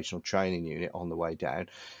 5 Operational Training Unit on the way down.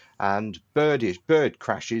 And Bird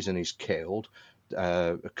crashes and is killed.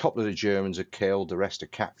 A couple of the Germans are killed, the rest are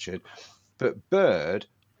captured. But Bird,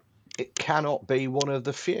 it cannot be one of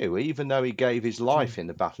the few, even though he gave his life in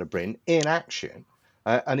the Battle of Britain in action.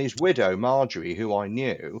 And his widow, Marjorie, who I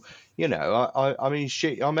knew, I mean,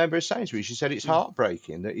 I remember her saying to me, she said it's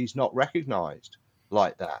heartbreaking that he's not recognised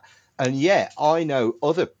like that. And yet I know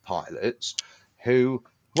other pilots who,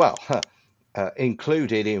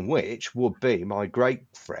 included in which would be my great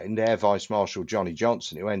friend, Air Vice Marshal Johnny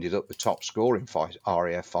Johnson, who ended up the top scoring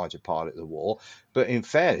RAF fighter pilot of the war. But in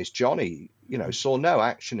fairness, Johnny, saw no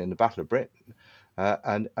action in the Battle of Britain,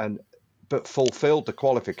 but fulfilled the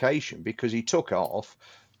qualification because he took off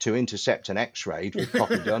to intercept an X-ray with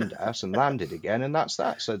Copy Dundas and landed again, and that's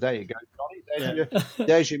that. So there you go, Johnny.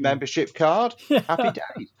 there's your membership card. Happy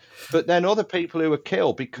days. But then other people who were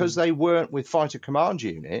killed because they weren't with fighter command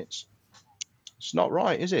units, it's not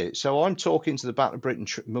right, is it? So I'm talking to the Battle of Britain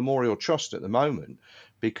Memorial Trust at the moment,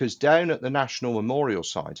 because down at the National Memorial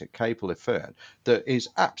Site at Capel-y-Ferne, that is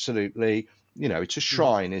absolutely, it's a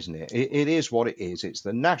shrine, isn't it? It is what it is. It's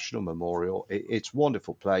the National Memorial. It's a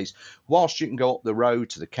wonderful place. Whilst you can go up the road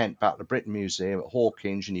to the Kent Battle of Britain Museum at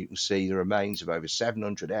Hawkinge, and you can see the remains of over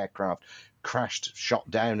 700 aircraft crashed, shot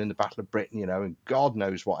down in the Battle of Britain, and God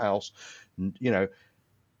knows what else,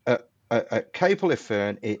 at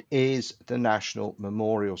Capel-y-Ferne, it is the National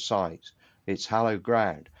Memorial Site. It's hallowed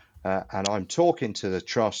ground. And I'm talking to the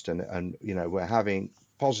Trust, and we're having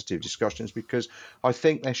positive discussions, because I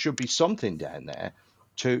think there should be something down there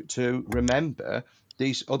to remember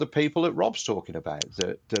these other people that Rob's talking about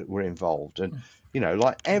that were involved. And,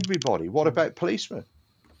 like everybody, what about policemen,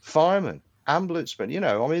 firemen,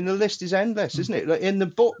 ambulancemen? The list is endless, isn't it? In the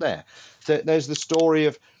book there's the story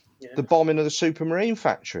of the bombing of the Supermarine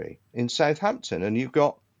factory in Southampton, and you've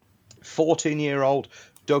got 14-year-old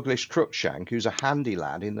Douglas Cruikshank, who's a handy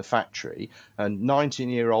lad in the factory, and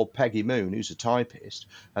 19-year-old Peggy Moon, who's a typist,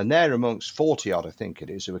 and they're amongst 40-odd, I think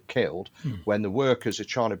it is, who are killed when the workers are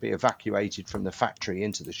trying to be evacuated from the factory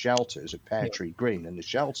into the shelters at Pear Tree Green, and the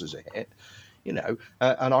shelters are hit,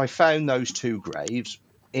 and I found those two graves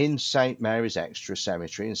in St Mary's Extra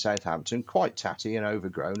Cemetery in Southampton, quite tatty and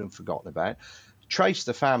overgrown and forgotten about. Trace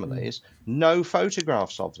the families, no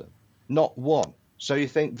photographs of them, not one. So you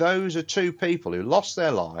think those are two people who lost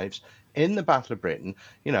their lives in the Battle of Britain.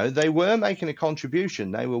 They were making a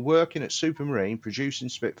contribution. They were working at Supermarine, producing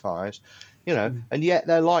Spitfires, and yet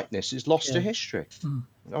their likeness is lost to history.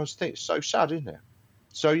 I was thinking, it's so sad, isn't it?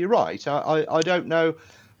 So you're right. I don't know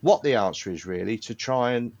what the answer is really, to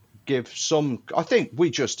try and give some. I think we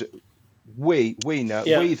know,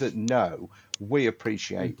 we that know, we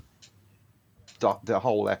appreciate the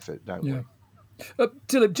whole effort, don't we?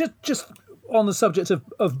 Dilip, just on the subject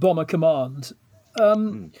of Bomber Command,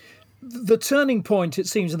 the turning point, it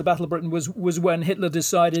seems, in the Battle of Britain was when Hitler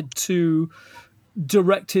decided to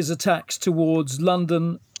direct his attacks towards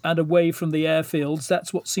London and away from the airfields.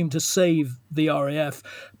 That's what seemed to save the RAF.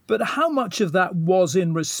 But how much of that was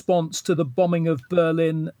in response to the bombing of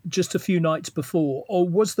Berlin just a few nights before, or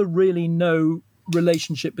was there really no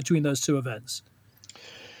relationship between those two events?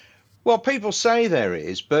 Well, people say there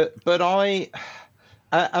is, but and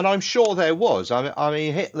I'm sure there was. I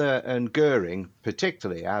mean, Hitler and Goering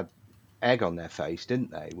particularly had egg on their face, didn't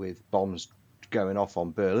they, with bombs going off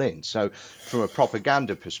on Berlin? So, from a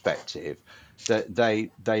propaganda perspective, that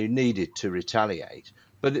they needed to retaliate.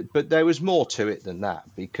 But there was more to it than that,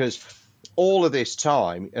 because all of this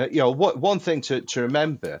time, one thing to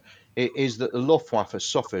remember is that the Luftwaffe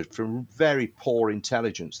suffered from very poor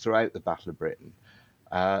intelligence throughout the Battle of Britain.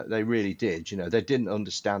 They really did. They didn't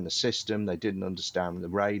understand the system. They didn't understand the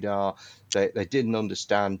radar. They didn't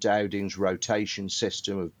understand Dowding's rotation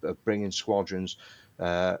system of bringing squadrons,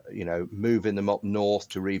 moving them up north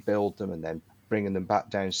to rebuild them and then bringing them back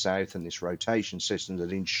down south, and this rotation system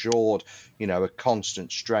that ensured, a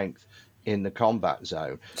constant strength in the combat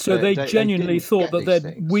zone. So they genuinely thought that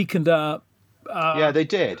they'd weakened our they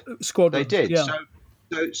did. Squadrons. They did. Yeah.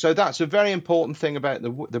 So that's a very important thing about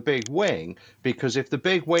the big wing, because if the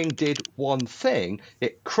big wing did one thing,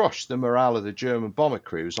 it crushed the morale of the German bomber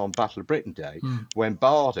crews on Battle of Britain Day, when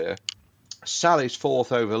Bader sallies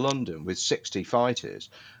forth over London with 60 fighters,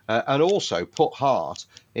 and also put heart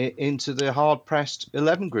into the hard-pressed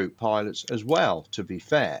 11 Group pilots as well, to be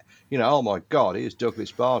fair. Oh my God, here's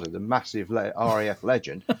Douglas Bader, the massive RAF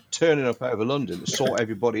legend, turning up over London to sort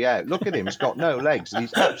everybody out. Look at him, he's got no legs, and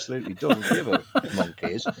he's absolutely doesn't give a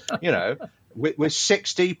monkeys, with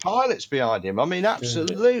 60 pilots behind him. I mean,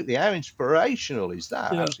 absolutely, how inspirational is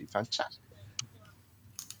that? Yeah. Absolutely fantastic.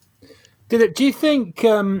 Do you think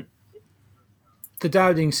the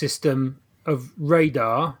Dowding system of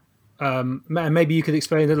radar, and maybe you could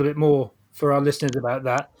explain a little bit more for our listeners about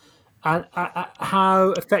that, and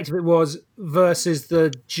how effective it was versus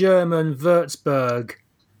the German Würzburg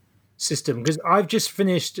system? Because I've just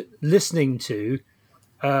finished listening to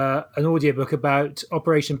an audiobook about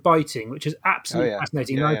Operation Biting, which is absolutely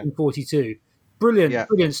fascinating, 1942.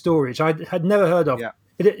 Brilliant story, which I had never heard of. Yeah.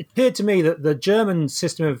 It appeared to me that the German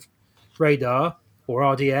system of radar, or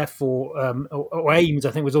RDF, or AIMS,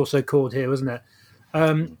 I think was also called here, wasn't it?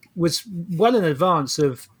 Was well in advance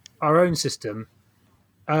of our own system.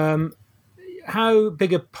 How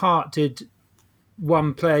big a part did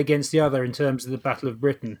one play against the other in terms of the Battle of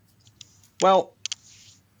Britain? Well,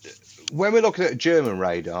 when we're looking at German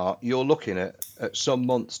radar, you're looking at some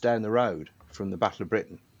months down the road from the Battle of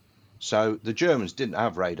Britain. So the Germans didn't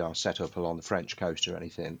have radar set up along the French coast or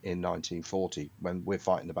anything in 1940 when we're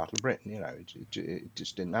fighting the Battle of Britain. It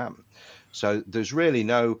just didn't happen. So there's really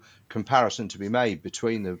no comparison to be made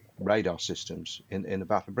between the radar systems in the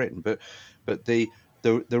Battle of Britain. But the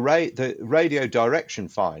radio direction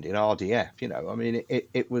find in RDF, I mean,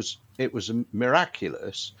 it was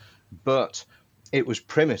miraculous, but it was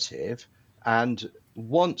primitive. And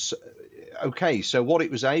once, okay, so what it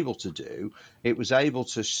was able to do, it was able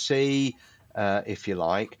to see, if you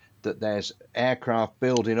like, that there's aircraft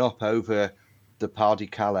building up over the Pas de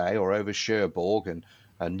Calais or over Cherbourg,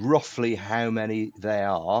 and roughly how many they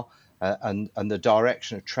are, and the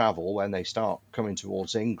direction of travel when they start coming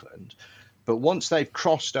towards England. But once they've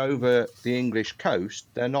crossed over the English coast,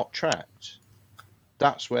 they're not tracked.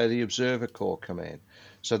 That's where the Observer Corps come in.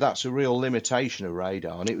 So that's a real limitation of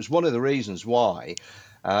radar. And it was one of the reasons why,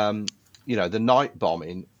 the night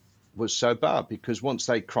bombing was so bad, because once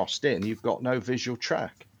they crossed in, you've got no visual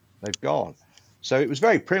track. They've gone. So it was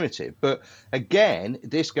very primitive. But again,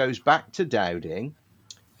 this goes back to Dowding,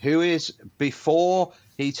 who is, before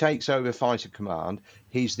he takes over Fighter Command,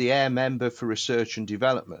 he's the Air Member for Research and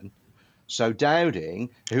Development. So Dowding,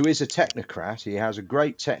 who is a technocrat, he has a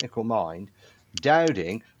great technical mind.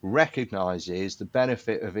 Dowding recognises the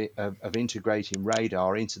benefit of integrating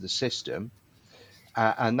radar into the system,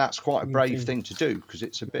 and that's quite a brave thing to do, because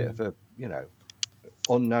it's a bit of a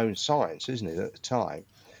unknown science, isn't it, at the time?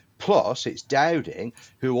 Plus, it's Dowding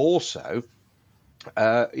who also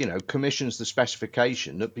commissions the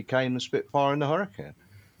specification that became the Spitfire and the Hurricane,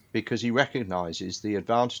 because he recognises the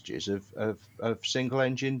advantages of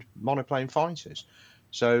single-engined monoplane fighters.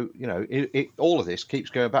 So, all of this keeps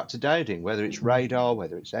going back to Dowding, whether it's radar,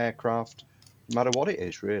 whether it's aircraft, no matter what it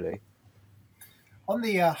is, really. On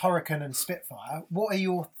the Hurricane and Spitfire, what are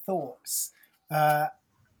your thoughts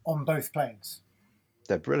on both planes?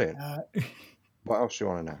 They're brilliant. What else do you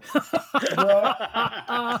want to know?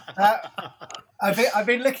 Well, I've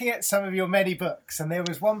been looking at some of your many books, and there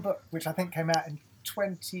was one book which I think came out in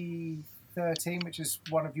 2013, which is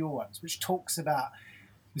one of your ones, which talks about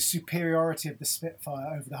the superiority of the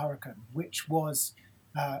Spitfire over the Hurricane, which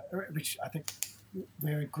I think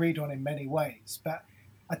we're agreed on in many ways. But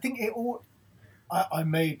I think I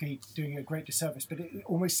may be doing a great disservice, but it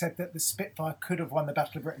almost said that the Spitfire could have won the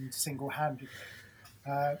Battle of Britain single-handedly.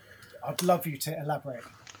 I'd love you to elaborate.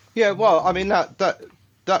 Yeah, well, I mean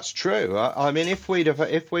that's true. I mean, if we'd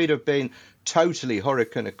have been totally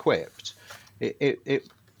Hurricane equipped,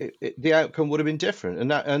 the outcome would have been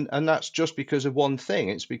different, and that's just because of one thing.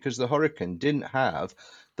 It's because the Hurricane didn't have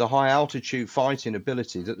the high altitude fighting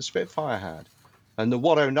ability that the Spitfire had, and the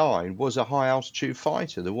 109 was a high altitude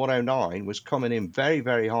fighter. The 109 was coming in very,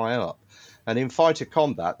 very high up, and in fighter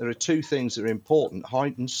combat there are two things that are important: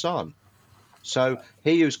 height and sun. So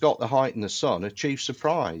he who's got the height and the sun achieves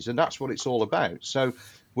surprise, and that's what it's all about. So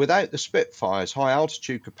without the Spitfire's high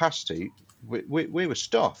altitude capacity, we were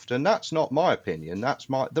stuffed, and that's not my opinion.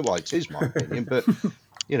 It is my opinion, but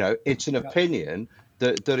it's an opinion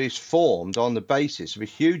that is formed on the basis of a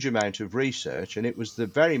huge amount of research, and it was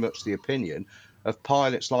very much the opinion of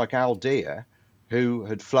pilots like Al Deer, who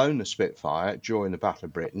had flown the Spitfire during the Battle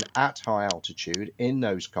of Britain at high altitude in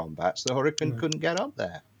those combats. The Hurricane couldn't get up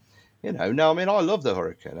there. Now, I mean, I love the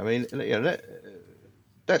Hurricane. I mean,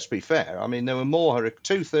 let's be fair. I mean, there were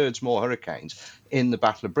 2/3 more Hurricanes in the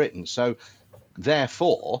Battle of Britain. So,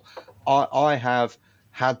 therefore, I have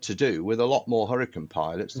had to do with a lot more Hurricane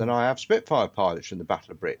pilots than I have Spitfire pilots in the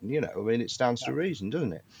Battle of Britain. I mean, it stands to reason,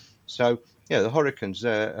 doesn't it? So, the Hurricane's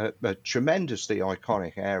a tremendously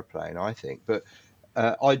iconic airplane, I think. But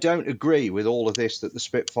I don't agree with all of this that the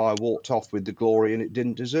Spitfire walked off with the glory and it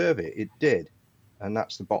didn't deserve it. It did. And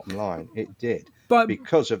that's the bottom line. It did,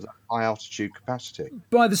 because of the high altitude capacity.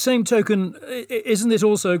 By the same token, isn't it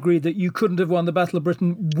also agreed that you couldn't have won the Battle of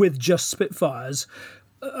Britain with just Spitfires?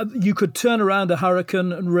 You could turn around a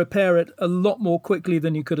Hurricane and repair it a lot more quickly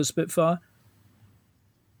than you could a Spitfire?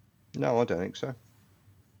 No, I don't think so.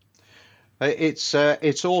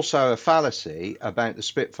 It's also a fallacy about the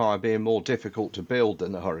Spitfire being more difficult to build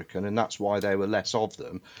than the Hurricane, and that's why there were less of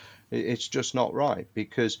them. It's just not right,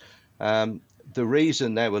 because the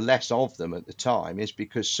reason there were less of them at the time is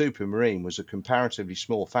because Supermarine was a comparatively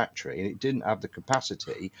small factory, and it didn't have the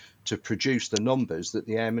capacity to produce the numbers that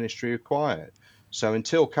the Air Ministry required. So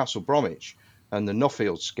until Castle Bromwich and the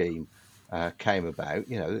Nuffield scheme came about,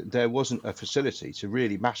 there wasn't a facility to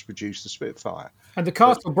really mass produce the Spitfire. And the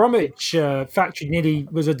Castle Bromwich factory nearly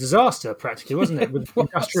was a disaster, practically, wasn't it? With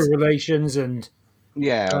industrial relations and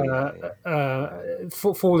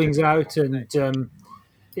fallings out, and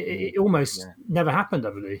it almost never happened, I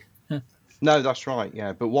believe. No, that's right.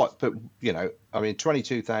 Yeah, but what? But I mean,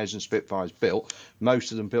 22,000 Spitfires built.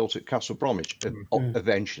 Most of them built at Castle Bromwich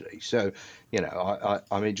eventually. So, I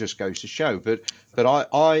mean, it just goes to show. But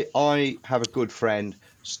I have a good friend,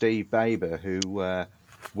 Steve Baber, who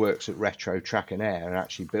works at Retro Track and Air and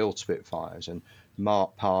actually builds Spitfires, and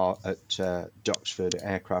Mark Parr at Duxford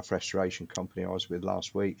Aircraft Restoration Company I was with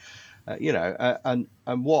last week. And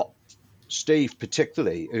what Steve,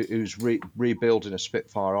 particularly, who's rebuilding a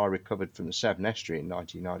Spitfire I recovered from the Severn Estuary in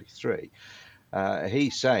 1993,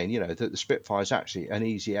 he's saying, that the Spitfire is actually an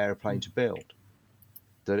easy aeroplane to build.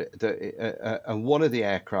 And one of the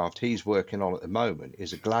aircraft he's working on at the moment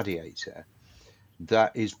is a Gladiator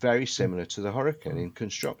that is very similar to the Hurricane in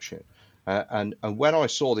construction. And when I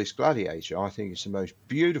saw this Gladiator, I think it's the most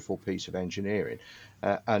beautiful piece of engineering,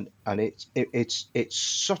 and it's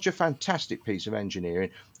such a fantastic piece of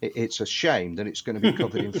engineering. It's a shame that it's going to be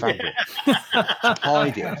covered in fabric to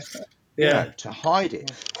hide it. To hide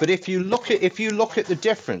it. But if you look at the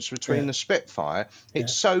difference between the Spitfire,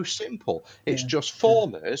 it's so simple. It's just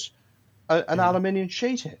formers and aluminium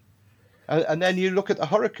sheeting. And then you look at the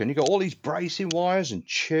Hurricane, you got all these bracing wires and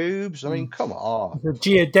tubes. I mean, come on. It's a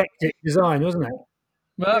geodetic design, wasn't it?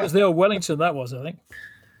 Well, that was the old Wellington, that was, I think.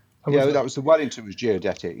 Yeah, that was the Wellington was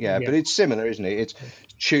geodetic. Yeah, but it's similar, isn't it? It's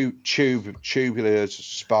tubular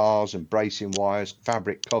spars and bracing wires,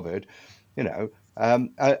 fabric covered.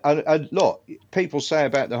 And look, people say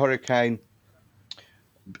about the Hurricane,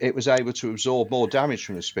 it was able to absorb more damage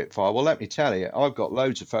from the Spitfire. Well, let me tell you, I've got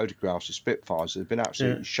loads of photographs of Spitfires that have been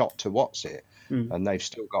absolutely shot to what's it, and they've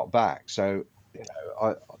still got back. So,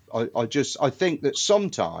 I think that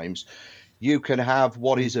sometimes you can have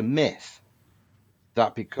what is a myth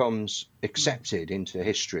that becomes accepted into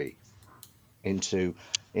history, into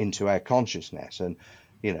our consciousness, and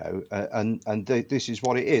this is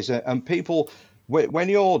what it is. And people, when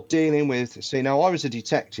you're dealing with, see, now I was a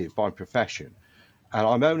detective by profession. And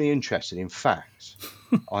I'm only interested in facts.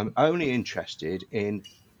 I'm only interested in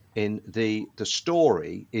the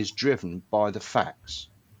story is driven by the facts,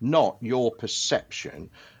 not your perception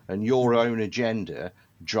and your own agenda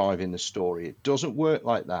driving the story. It doesn't work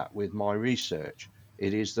like that with my research.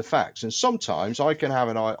 It is the facts. And sometimes I can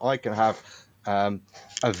have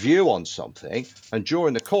a view on something, and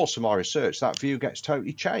during the course of my research, that view gets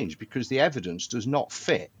totally changed because the evidence does not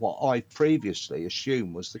fit what I previously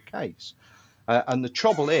assumed was the case. And the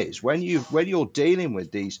trouble is, when you're dealing with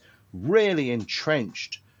these really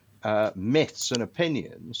entrenched myths and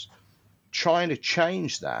opinions, trying to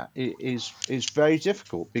change that is very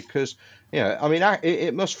difficult because I mean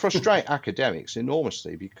it must frustrate academics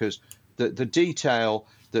enormously because the detail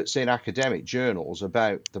that's in academic journals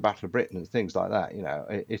about the Battle of Britain and things like that,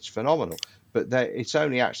 it's phenomenal. But it's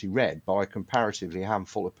only actually read by a comparatively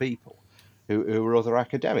handful of people who are other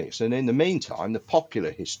academics. And in the meantime, the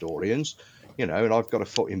popular historians, and I've got a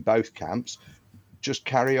foot in both camps, just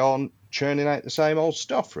carry on churning out the same old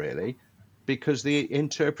stuff, really, because the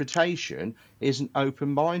interpretation isn't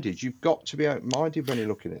open-minded. You've got to be open-minded when you're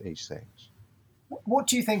looking at these things. What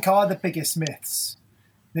do you think are the biggest myths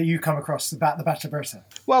that you come across about the Battle of Britain?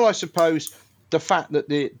 Well, I suppose the fact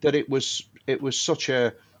that it was such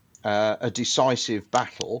a decisive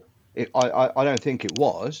battle. I don't think it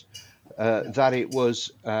was. That it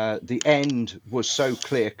was the end was so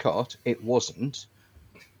clear cut. It wasn't.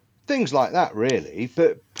 Things like that, really.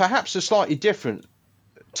 But perhaps a slightly different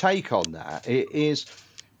take on that is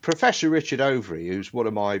Professor Richard Overy, who's one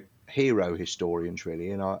of my hero historians,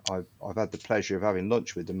 really, and I've had the pleasure of having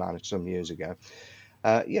lunch with the man some years ago.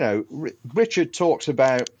 Richard talks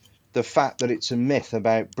about the fact that it's a myth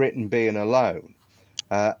about Britain being alone.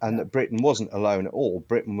 And that Britain wasn't alone at all.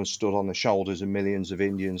 Britain was stood on the shoulders of millions of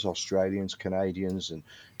Indians, Australians, Canadians, and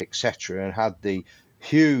etc., and had the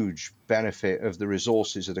huge benefit of the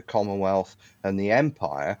resources of the Commonwealth and the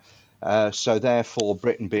Empire. So therefore,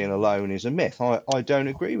 Britain being alone is a myth. I don't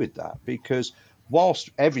agree with that, because whilst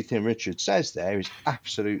everything Richard says there is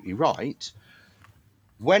absolutely right,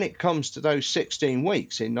 when it comes to those 16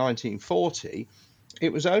 weeks in 1940,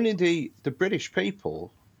 it was only the British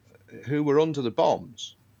people who were under the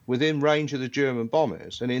bombs, within range of the German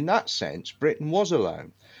bombers. And in that sense, Britain was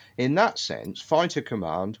alone. In that sense, Fighter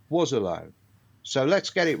Command was alone. So let's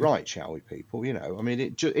get it right, shall we, people? I mean,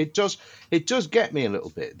 it does get me a little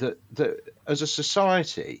bit that as a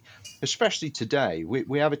society, especially today,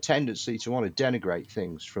 we have a tendency to want to denigrate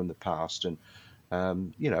things from the past. And,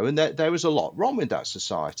 and there was a lot wrong with that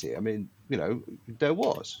society. I mean, there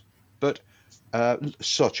was. But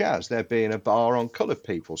such as there being a bar on coloured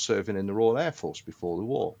people serving in the Royal Air Force before the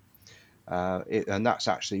war. And that's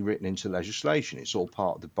actually written into legislation. It's all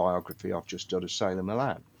part of the biography I've just done of Sailor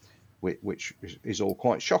Milan. which is all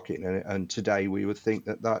quite shocking. And today we would think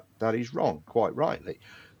that is wrong, quite rightly.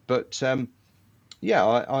 But I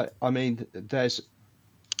mean, there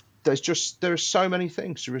are so many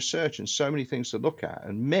things to research and so many things to look at,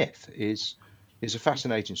 and myth is a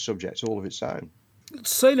fascinating subject all of its own.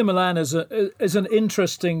 Sailor Milan is an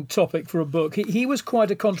interesting topic for a book. He was quite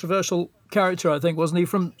a controversial character, I think, wasn't he?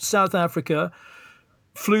 From South Africa,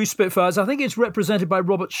 flew Spitfires. I think it's represented by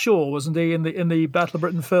Robert Shaw, wasn't he, in the Battle of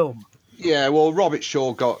Britain film? Yeah, well, Robert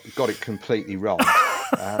Shaw got it completely wrong,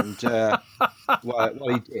 and well,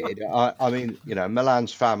 he did. I mean,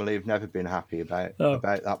 Milan's family have never been happy about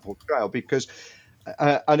that portrayal because.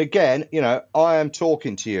 And again, I am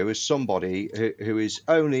talking to you as somebody who is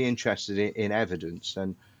only interested in evidence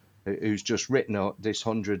and who's just written this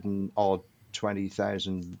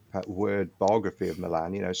 120,000 word biography of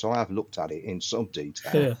Milan. So I have looked at it in some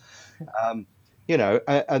detail. Yeah.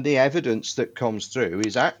 And the evidence that comes through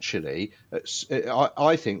is actually,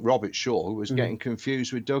 I think Robert Shaw was getting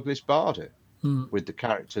confused with Douglas Bader. With the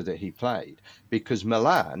character that he played, because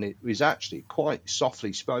Milan is actually quite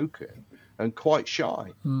softly spoken and quite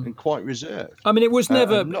shy and quite reserved. I mean, it was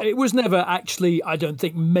never actually, I don't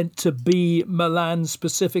think, meant to be Milan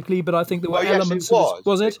specifically, but I think there were elements. Yes,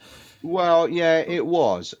 was it? Well, yeah, it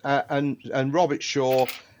was. And Robert Shaw,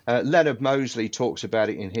 Leonard Mosley talks about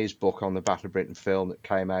it in his book on the Battle of Britain film that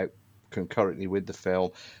came out concurrently with the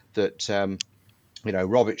film, that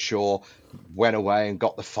Robert Shaw went away and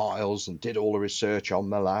got the files and did all the research on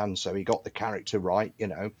Milan, so he got the character right,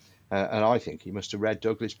 and I think he must have read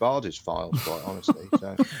Douglas Bader's files, quite honestly.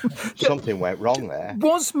 So something went wrong there.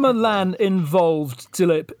 Was Milan involved,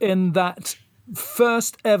 Dilip, in that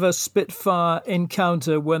first ever Spitfire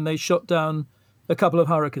encounter when they shot down a couple of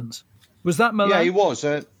Hurricanes? Was that Milan? Yeah, he was.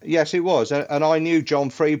 Yes, it was. And I knew John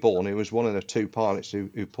Freeborn, who was one of the two pilots who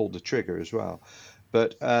pulled the trigger as well.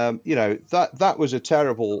 But that was a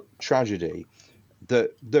terrible tragedy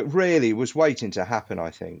that really was waiting to happen,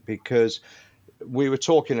 I think, because we were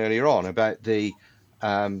talking earlier on about the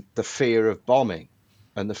fear of bombing,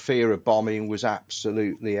 and the fear of bombing was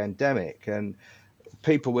absolutely endemic, and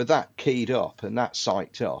people were that keyed up and that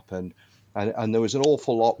psyched up, and there was an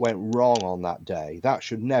awful lot went wrong on that day. That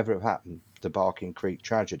should never have happened. The Barking Creek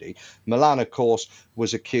tragedy. Milan, of course,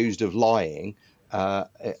 was accused of lying at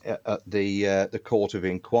the court of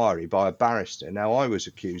inquiry by a barrister. Now, I was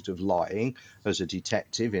accused of lying as a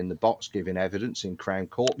detective in the box giving evidence in Crown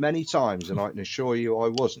Court many times, and I can assure you I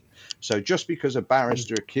wasn't. So just because a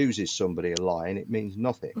barrister accuses somebody of lying, it means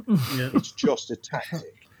nothing. Yeah. It's just a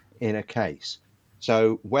tactic in a case.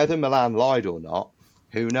 So whether Milan lied or not,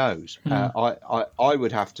 who knows? I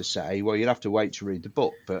would have to say, well, you'd have to wait to read the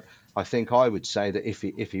book, but I think I would say that if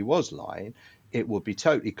he was lying, it would be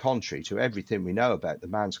totally contrary to everything we know about the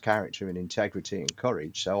man's character and integrity and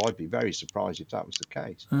courage. So I'd be very surprised if that was the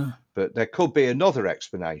case. But there could be another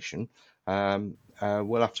explanation. We'll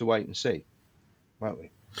have to wait and see, won't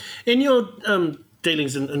we? In your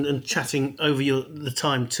dealings and chatting over the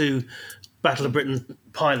time to Battle of Britain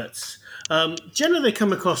pilots, generally they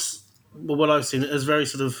come across, what I've seen, as very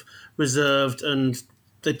sort of reserved, and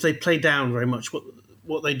they play down very much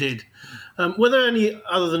what they did. Were there any,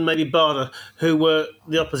 other than maybe Bader, who were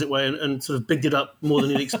the opposite way and sort of bigged it up more than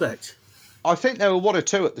you'd expect? I think there were one or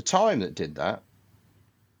two at the time that did that,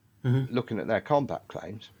 looking at their combat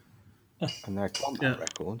claims and their combat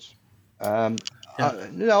records. I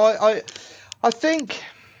think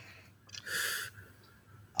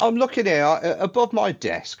I'm looking here above my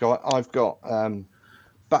desk. I've got the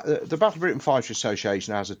Battle of Britain Fighter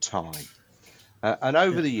Association has a tie. And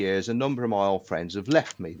over the years, a number of my old friends have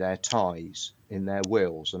left me their ties in their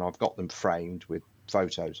wills, and I've got them framed with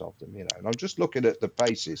photos of them, And I'm just looking at the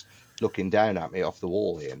faces looking down at me off the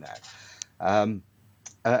wall here now.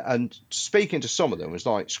 And speaking to some of them was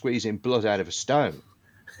like squeezing blood out of a stone.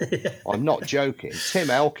 I'm not joking. Tim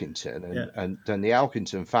Elkington and the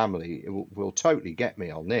Elkington family will totally get me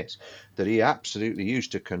on this, that he absolutely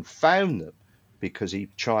used to confound them because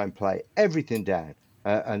he'd try and play everything down.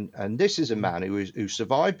 And this is a man who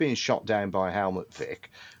survived being shot down by Helmut Vick,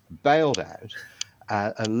 bailed out,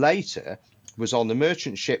 and later was on the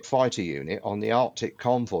merchant ship fighter unit on the Arctic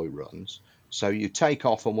convoy runs. So you take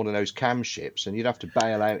off on one of those cam ships and you'd have to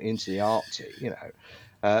bail out into the Arctic,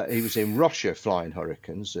 He was in Russia flying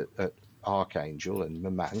Hurricanes at Archangel and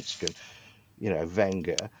Murmansk and,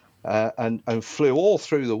 Wenger, and flew all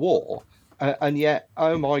through the war. And yet,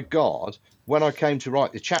 oh my God, when I came to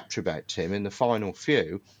write the chapter about Tim in the final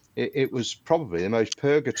few, it was probably the most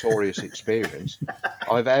purgatorious experience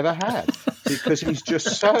I've ever had, because he's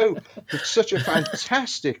just such a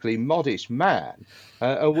fantastically modest man,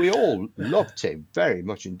 and we all loved him very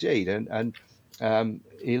much indeed. And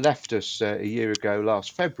he left us a year ago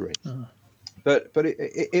last February. But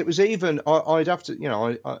it was even, I'd have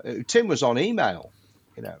to, Tim was on email.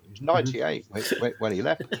 He was 98 when he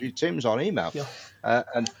left. Tim's on email,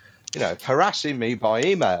 and harassing me by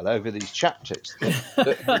email over these chapters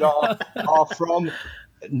that are from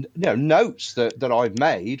notes that I've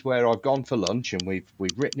made where I've gone for lunch and we've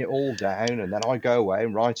written it all down, and then I go away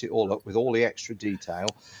and write it all up with all the extra detail.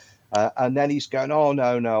 And then he's going, oh,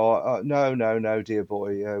 no, dear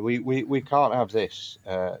boy, we can't have this.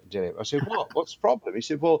 Dear. I said, what? What's the problem? He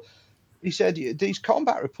said, well, these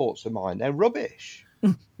combat reports of mine, they're rubbish.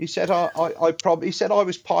 He said, he said I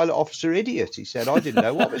was pilot officer idiot. He said, I didn't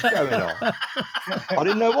know what was going on. I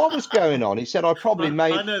didn't know what was going on. He said, I probably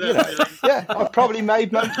made, I probably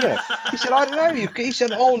made, He said, I don't know. He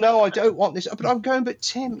said, oh, no, I don't want this. But I'm going, but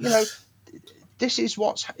Tim, this is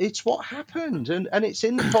what happened, and it's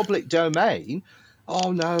in the public domain.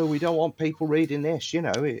 Oh no, we don't want people reading this.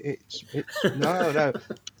 It's no.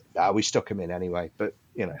 We stuck him in anyway, but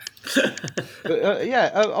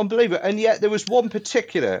unbelievable. And yet there was one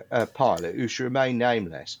particular pilot who should remain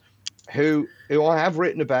nameless, who I have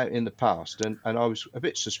written about in the past, and I was a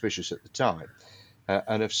bit suspicious at the time,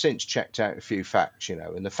 and have since checked out a few facts,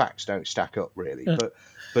 and the facts don't stack up really,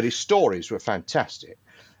 but his stories were fantastic.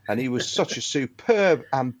 And he was such a superb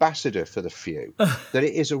ambassador for the few that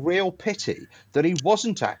it is a real pity that he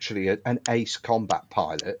wasn't actually an ace combat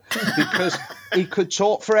pilot, because he could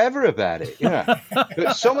talk forever about it.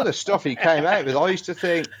 But some of the stuff he came out with, I used to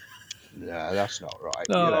think, no, that's not right.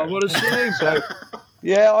 Oh, what a shame. So,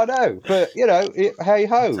 yeah, I know. But, hey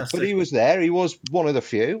ho. Fantastic. But he was there. He was one of the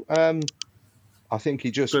few. I think he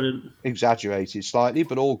just exaggerated slightly,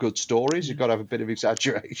 but all good stories, you've got to have a bit of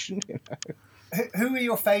exaggeration. Who are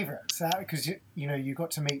your favourites? Because you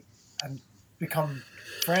got to meet and become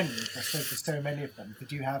friends, I suppose, with so many of them.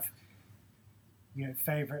 Did you have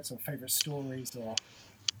favourites or favourite stories or?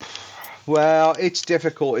 Well, it's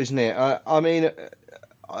difficult, isn't it? I mean,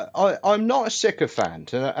 I'm not a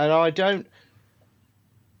sycophant, and I don't.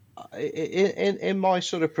 In my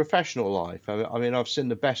sort of professional life, I mean, I've seen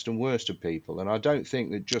the best and worst of people, and I don't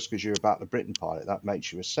think that just because you're a Battle of Britain pilot, that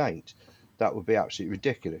makes you a saint. That would be absolutely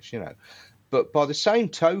ridiculous, But by the same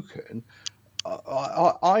token,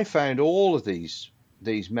 I found all of these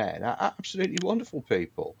men are absolutely wonderful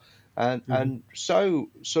people, and so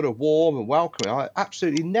sort of warm and welcoming. I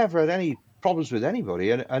absolutely never had any problems with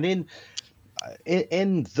anybody, and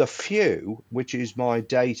in the few, which is my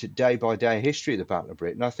day by day history of the Battle of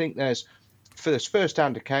Britain, I think there's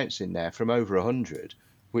first-hand accounts in there from over 100,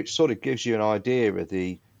 which sort of gives you an idea of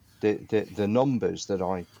the numbers that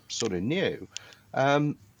I sort of knew.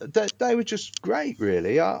 They were just great,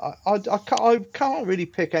 really. I can't really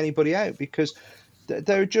pick anybody out because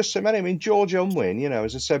there are just so many. I mean, George Unwin,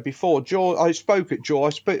 as I said before, I've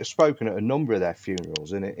spoken at a number of their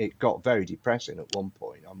funerals, and it got very depressing at one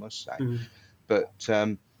point, I must say. But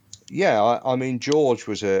I mean, George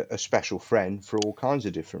was a special friend for all kinds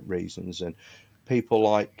of different reasons, and people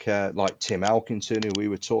like Tim Elkington, who we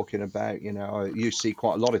were talking about. You see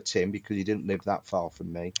quite a lot of Tim because he didn't live that far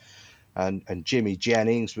from me. And Jimmy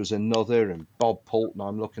Jennings was another, and Bob Poulton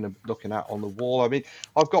I'm looking at on the wall. I mean,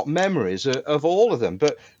 I've got memories of all of them,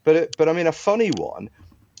 but I mean, a funny one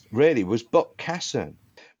really was Buck Casson.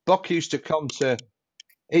 Buck used to come to.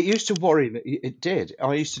 It used to worry me. It did.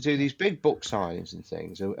 I used to do these big book signings and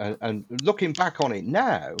things, and looking back on it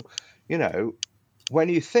now, when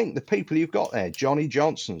you think the people you've got there, Johnny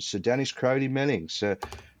Johnson, Sir Dennis Crowley Millings,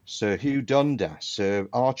 Sir Hugh Dundas, Sir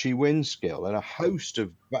Archie Winskill, and a host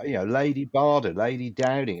of, Lady Barder, Lady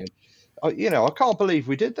Dowding. And, I can't believe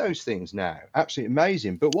we did those things now. Absolutely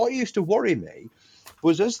amazing. But what used to worry me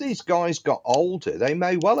was as these guys got older, they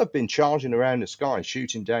may well have been charging around the sky,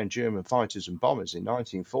 shooting down German fighters and bombers in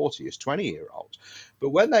 1940 as 20-year-olds. But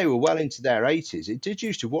when they were well into their 80s, it did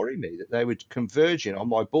used to worry me that they were converging on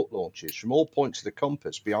my butt launches from all points of the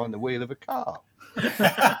compass behind the wheel of a car.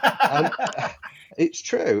 And, it's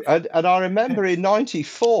true. And I remember in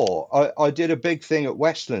 94, I did a big thing at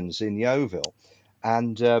Westlands in Yeovil.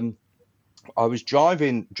 And I was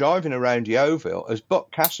driving around Yeovil as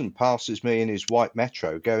Buck Casson passes me in his white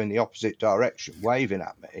Metro going the opposite direction, waving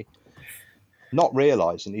at me. not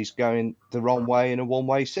realising he's going the wrong way in a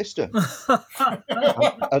one-way system,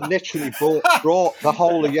 and literally brought the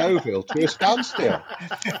whole of Yeovil to a standstill.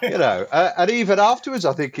 And even afterwards,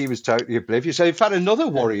 I think he was totally oblivious. So, in fact, another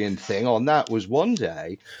worrying thing on that was one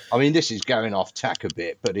day. I mean, this is going off tack a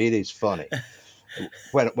bit, but it is funny.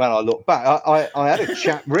 When I look back, I had a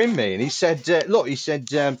chap ring me, and he said, "Look," he said,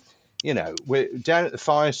 we're down at the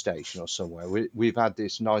fire station or somewhere. We've had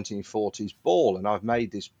this 1940s ball, and I've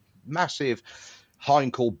made this massive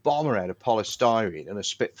Heinkel bomber out of polystyrene and a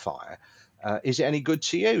Spitfire. Is it any good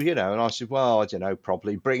to you? And I said, well, I don't know,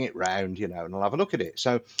 probably bring it round, and I'll have a look at it.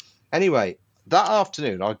 So anyway, that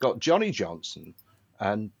afternoon, I got Johnny Johnson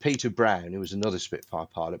and Peter Brown, who was another Spitfire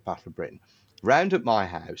pilot, Battle of Britain, round at my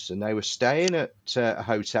house, and they were staying at a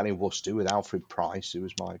hotel in Worcester with Alfred Price, who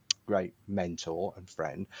was my great mentor and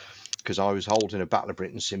friend, because I was holding a Battle of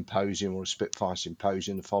Britain symposium or a Spitfire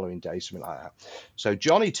symposium the following day, something like that. So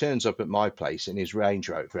Johnny turns up at my place in his Range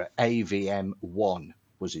Rover, AVM1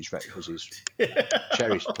 was his cherished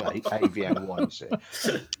plate, AVM1, you see.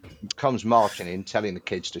 Comes marching in, telling the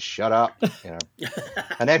kids to shut up,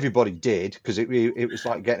 and everybody did, because it was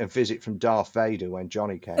like getting a visit from Darth Vader when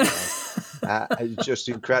Johnny came down. It's just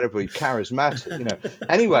incredibly charismatic,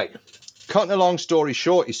 Anyway, cutting a long story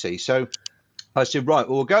short, you see, so I said, right,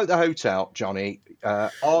 well, we'll go to the hotel, Johnny.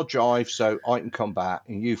 I'll drive so I can come back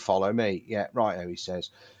and you follow me. Yeah, right, he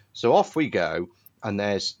says. So off we go, and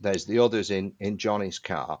there's the others in Johnny's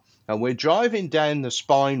car, and we're driving down the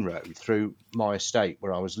Spine Road through my estate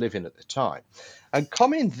where I was living at the time. And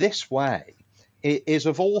coming this way is,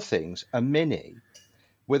 of all things, a Mini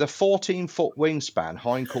with a 14-foot wingspan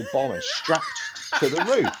Heinkel bomber strapped to the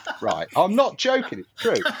roof. Right, I'm not joking, it's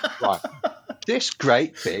true. Right. This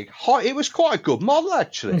great big, it was quite a good model,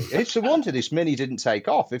 actually. It's a wonder this Mini didn't take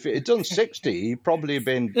off. If it had done 60, he'd probably have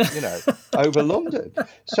been, over London.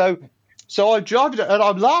 So I'm driving it, and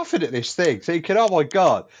I'm laughing at this thing, thinking, oh, my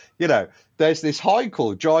God, there's this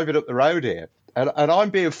Heinkel driving up the road here, and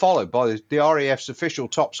I'm being followed by the RAF's official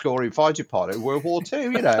top-scoring fighter pilot in World War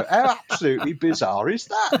II. How absolutely bizarre is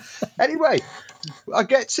that? Anyway, I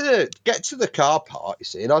get to the car park, you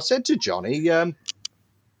see, and I said to Johnny,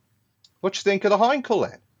 what do you think of the Heinkel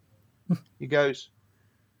then? He goes,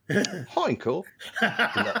 Heinkel?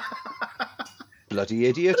 Bloody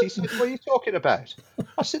idiot. He said, what are you talking about?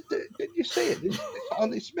 I said, didn't you see it? It's on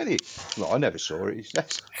this Mini. No, I never saw it. He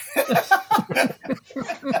says.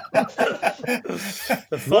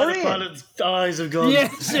 The fighter pilot's eyes have gone.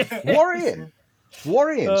 Yes.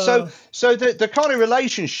 Worrying. So the kind of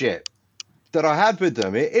relationship that I had with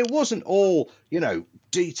them, it wasn't all,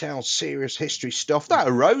 detailed, serious history stuff. That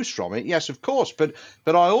arose from it, yes, of course. But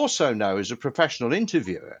I also know, as a professional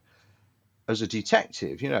interviewer, as a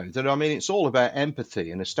detective, that, it's all about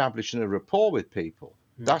empathy and establishing a rapport with people.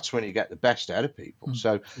 That's when you get the best out of people.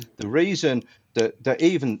 So the reason that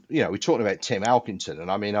even, we're talking about Tim Elkington,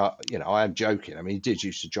 and I am joking. He did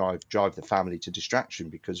used to drive the family to distraction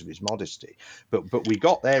because of his modesty, but we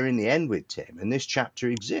got there in the end with Tim, and this chapter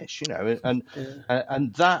exists, and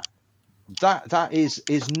that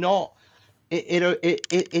is not,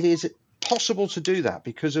 it is possible to do that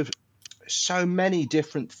because of so many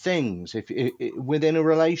different things within a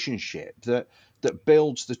relationship that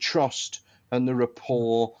builds the trust and the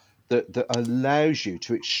rapport that allows you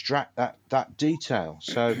to extract that detail.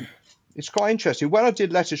 So it's quite interesting. When I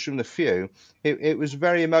did Letters from the Few, it was a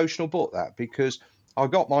very emotional book, because I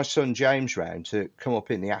got my son James round to come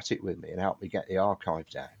up in the attic with me and help me get the archive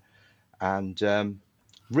down. And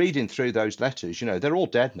reading through those letters, they're all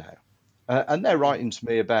dead now. And they're writing to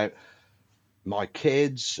me about my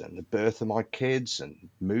kids and the birth of my kids and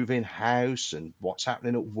moving house and what's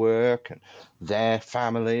happening at work and their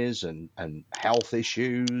families and health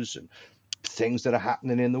issues and things that are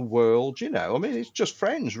happening in the world. It's just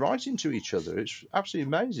friends writing to each other. It's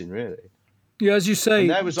absolutely amazing, really. Yeah, as you say.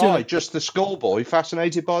 And there was I, just the schoolboy,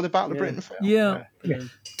 fascinated by the Battle of Britain film. Yeah.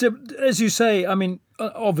 As you say,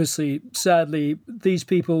 obviously, sadly, these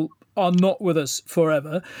people are not with us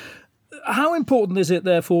forever. How important is it,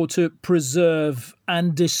 therefore, to preserve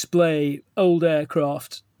and display old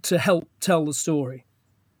aircraft to help tell the story?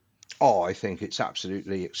 Oh, I think it's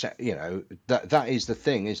absolutely, that is the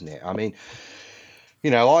thing, isn't it? I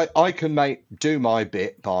can do my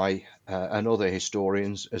bit by, and other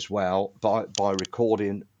historians as well, by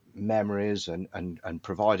recording memories and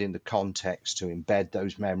providing the context to embed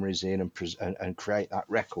those memories in and create that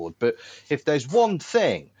record. But if there's one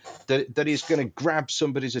thing that is going to grab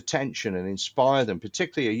somebody's attention and inspire them,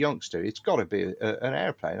 particularly a youngster, it's got to be an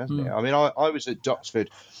airplane, hasn't it? I was at Duxford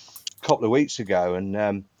a couple of weeks ago,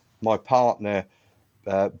 and my partner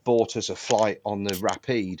bought us a flight on the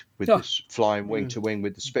Rapide with this flying wing to wing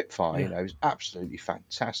with the Spitfire. Yeah. You know, it was absolutely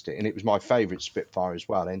fantastic, and it was my favourite Spitfire as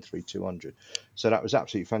well, N3200. So that was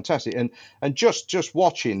absolutely fantastic, and just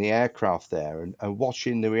watching the aircraft there and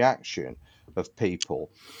watching the reaction of people,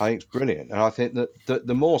 I think it's brilliant. And I think that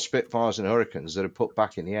the more Spitfires and Hurricanes that are put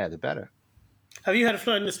back in the air, the better. Have you had a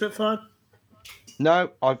flight in the Spitfire?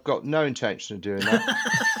 No, I've got no intention of doing that.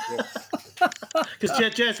 Because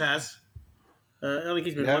Jez has. I think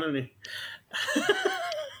he's been one, hasn't he?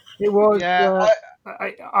 It was. Yeah,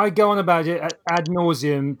 I go on about it ad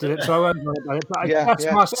nauseum, so I won't go on about it. But I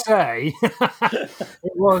just must say,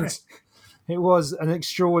 it was an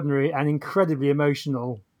extraordinary and incredibly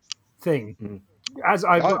emotional thing. As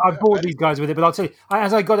I bored these guys with it, but I'll tell you,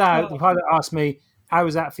 as I got out, the pilot asked me, "How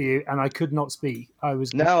was that for you?" And I could not speak. I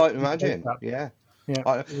was no, I imagine, yeah.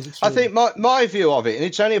 I think my view of it, and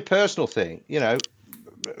it's only a personal thing, you know.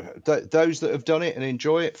 Those that have done it and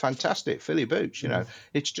enjoy it, fantastic, Philly boots. You know,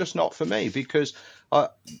 it's just not for me, because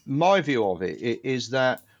my view of it is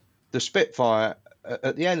that the Spitfire,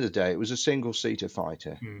 at the end of the day, it was a single-seater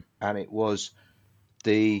fighter, and it was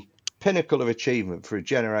the pinnacle of achievement for a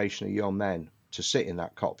generation of young men to sit in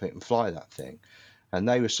that cockpit and fly that thing, and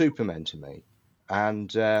they were supermen to me.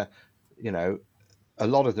 And you know, a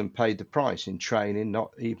lot of them paid the price in training,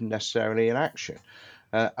 not even necessarily in action.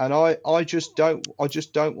 And I just don't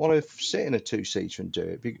want to sit in a two-seater and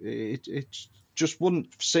do it. It just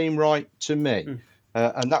wouldn't seem right to me.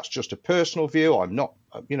 And that's just a personal view. I'm not,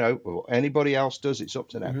 you know, or anybody else does. It's up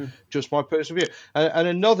to them. Just my personal view. And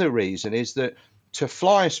another reason is that to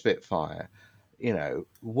fly a Spitfire, you know,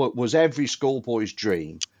 was every schoolboy's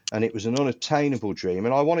dream. And it was an unattainable dream.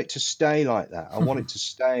 And I want it to stay like that. I want it to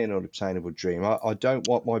stay an unattainable dream. I don't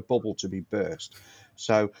want my bubble to be burst.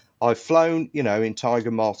 So I've flown, you know, in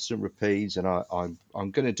Tiger Moths and Rapides, and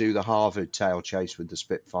I'm going to do the Harvard tail chase with the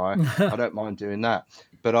Spitfire. I don't mind doing that,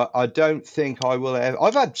 but I don't think I will ever.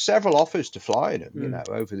 I've had several offers to fly in them, you know,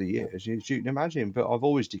 over the years, as you can imagine, but I've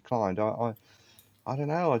always declined. I don't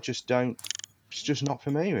know. I just don't. It's just not for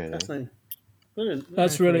me, really. Fascinating. Brilliant.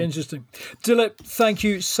 That's really interesting. Dilip, thank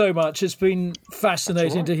you so much. It's been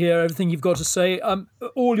fascinating to hear everything you've got to say.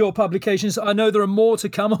 All your publications, I know there are more to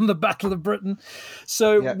come on the Battle of Britain.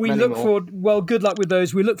 So we look forward, well, good luck with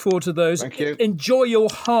those. We look forward to those. Thank you. Enjoy your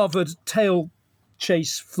Harvard tail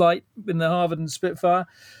chase flight in the Harvard and Spitfire.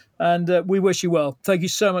 And we wish you well. Thank you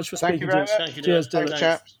so much for speaking to us. Thank you, Cheers, Dilip. Dilip.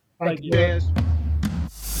 Chaps. Thank you. Cheers.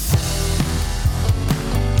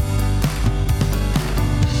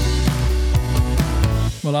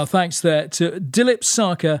 Well, our thanks there to Dilip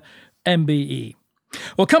Sarkar, MBE.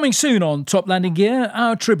 Well, coming soon on Top Landing Gear,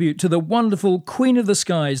 our tribute to the wonderful Queen of the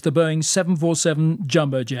Skies, the Boeing 747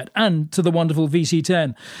 Jumbo Jet, and to the wonderful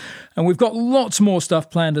VC-10. And we've got lots more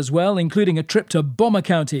stuff planned as well, including a trip to Bomber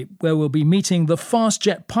County, where we'll be meeting the fast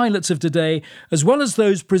jet pilots of today, as well as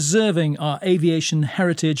those preserving our aviation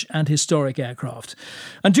heritage and historic aircraft.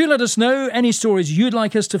 And do let us know any stories you'd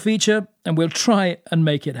like us to feature, and we'll try and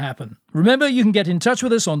make it happen. Remember, you can get in touch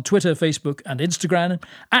with us on Twitter, Facebook and Instagram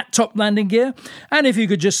at Top Landing Gear. And if you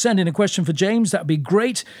could just send in a question for James, that would be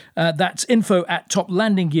great. That's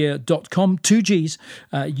info@toplandinggear.com, 2 Gs.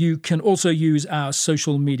 You can also use our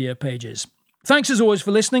social media pages. Thanks as always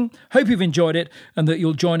for listening. Hope you've enjoyed it and that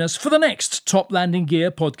you'll join us for the next Top Landing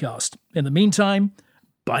Gear podcast. In the meantime,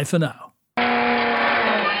 bye for now.